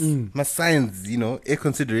signs, air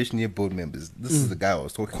consideration here, board members. This is the guy I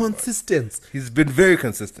was talking Consistent. about. He's been very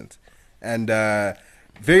consistent. And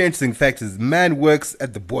very interesting fact is, man works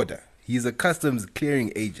at the border. He's a customs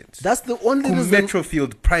clearing agent. That's the only reason.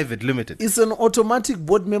 Metrofield Private Limited. It's an automatic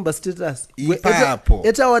board member status.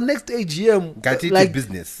 At our next AGM, Gatite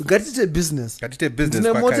business. Gatite business.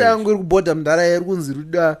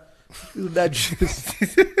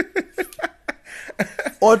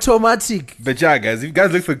 Automatic. But yeah, guys, if you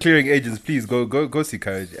guys look for clearing agents, please go see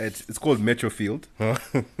Courage. It's called Metrofield.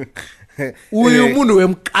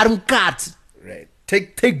 Right.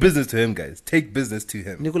 Take business to him, guys. Take business to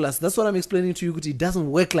him. Nicholas, that's what I'm explaining to you. It doesn't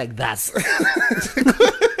work like that.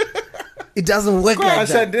 It doesn't work like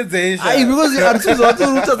that. Because your answers are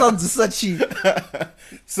too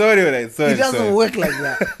Sorry. It doesn't work like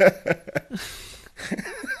that.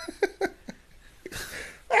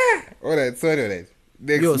 Alright.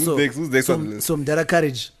 Next, who's next on the list? So Mdara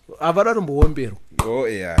Courage. Oh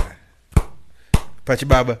yeah.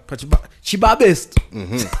 Pachibaba. Chibabest.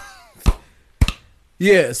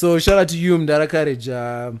 Yeah, so shout out to you, Mdara Courage.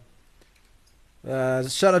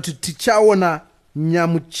 Shout out to Tichaona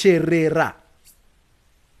Nyamucherera.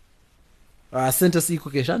 Sent us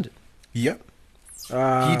ecocash. Yeah.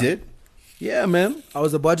 He did. Yeah, man. I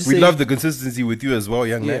was about to say. We love the consistency with you as well,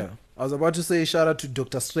 young man. I was about to say shout out to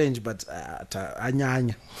Dr. Strange, but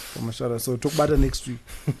Anyanya. So talk about it next week.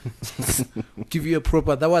 Give you a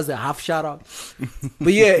proper. That was a half shout out.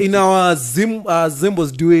 But yeah, in our Zim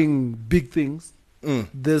was doing big things.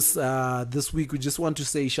 This week, we just want to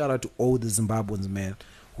say shout out to all the Zimbabweans, man,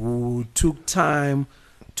 who took time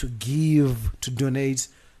to give, to donate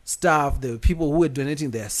stuff. There were people who were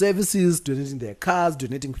donating their services, donating their cars,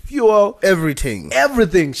 donating fuel, everything.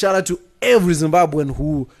 Shout out to every Zimbabwean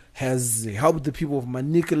who has helped the people of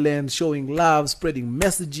Manicaland, showing love, spreading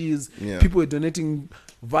messages. People were donating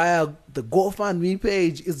via the GoFundMe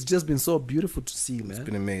page. It's just been so beautiful to see, man. It's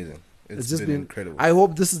been amazing. It's just been incredible. I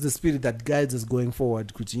hope this is the spirit that guides us going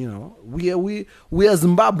forward. We are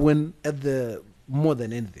Zimbabwean at the more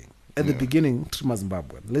than anything. At the beginning,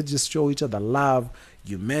 Zimbabwean. Let's just show each other love,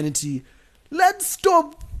 humanity. Let's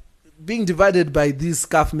stop being divided by these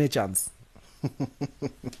scarf merchants.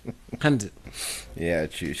 Yeah,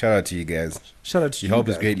 true. Shout out to you guys. Shout out to you. Your help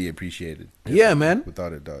is greatly appreciated. Yeah, man.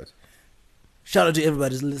 Without a doubt. Shout out to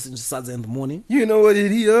everybody who's listening to Saturday in the morning. You know what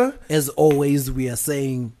it is. As always, we are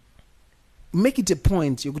saying, make it a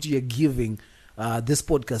point you're giving this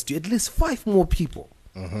podcast to at least 5 more people.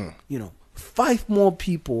 5 more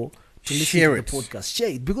people to listen to the podcast. Share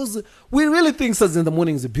it, because we really think Saturday in the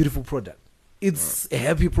morning is a beautiful product. It's a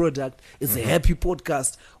happy product. It's a happy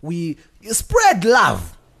podcast. We spread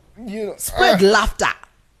love. Spread laughter.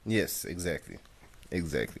 Yes, exactly.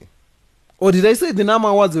 Or did I say the NAMA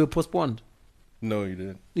awards were postponed? No, you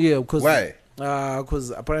didn't. Yeah, because why?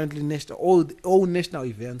 Because apparently all national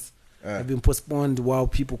events have been postponed while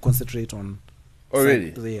people concentrate on.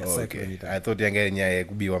 Already? Okay. I thought you were going to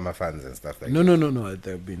be one of my fans and stuff like that. No.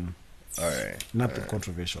 They've been nothing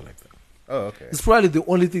controversial like that. Oh, okay. It's probably the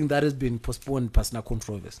only thing that has been postponed past now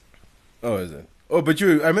controversy. Oh, is it? Oh, but I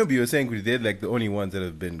remember you were saying they're like the only ones that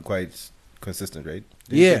have been quite consistent, right?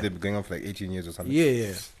 You said they've been going on for like 18 years or something.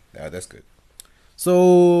 Yeah. Yeah, that's good.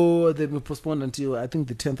 So they've been postponed until I think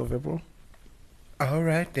the 10th of April. All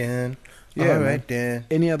right then. Then.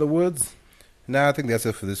 Any other words? Nah, I think that's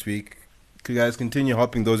it for this week. You guys continue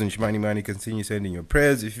helping those in Shimani Mani. Continue sending your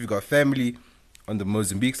prayers. If you've got family on the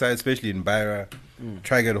Mozambique side, especially in Beira,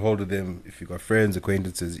 try to get a hold of them. If you've got friends,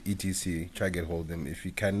 acquaintances, etc., try to get a hold of them. If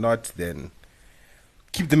you cannot, then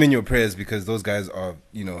keep them in your prayers because those guys are,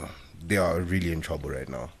 they are really in trouble right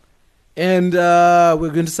now. And we're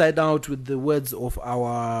going to side out with the words of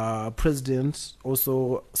our president,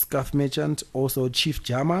 also scarf merchant, also Chief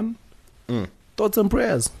German. Thoughts and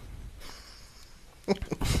prayers.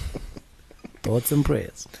 Thoughts and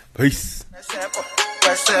prayers. Peace.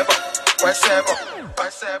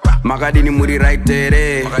 Magadini muri right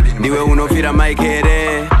there. Niwe unofira mic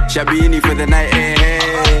here. Shabini for the night.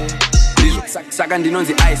 Saka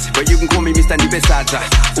ndinonzi ice, but you can call me Mr. Ndipesata.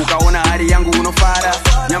 Ukaona hari yangu unofara,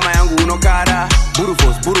 nyama yangu unokara.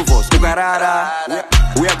 Burufos, ukarara.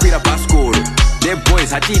 We are queer baskoro. They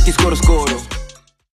boys hati skoro.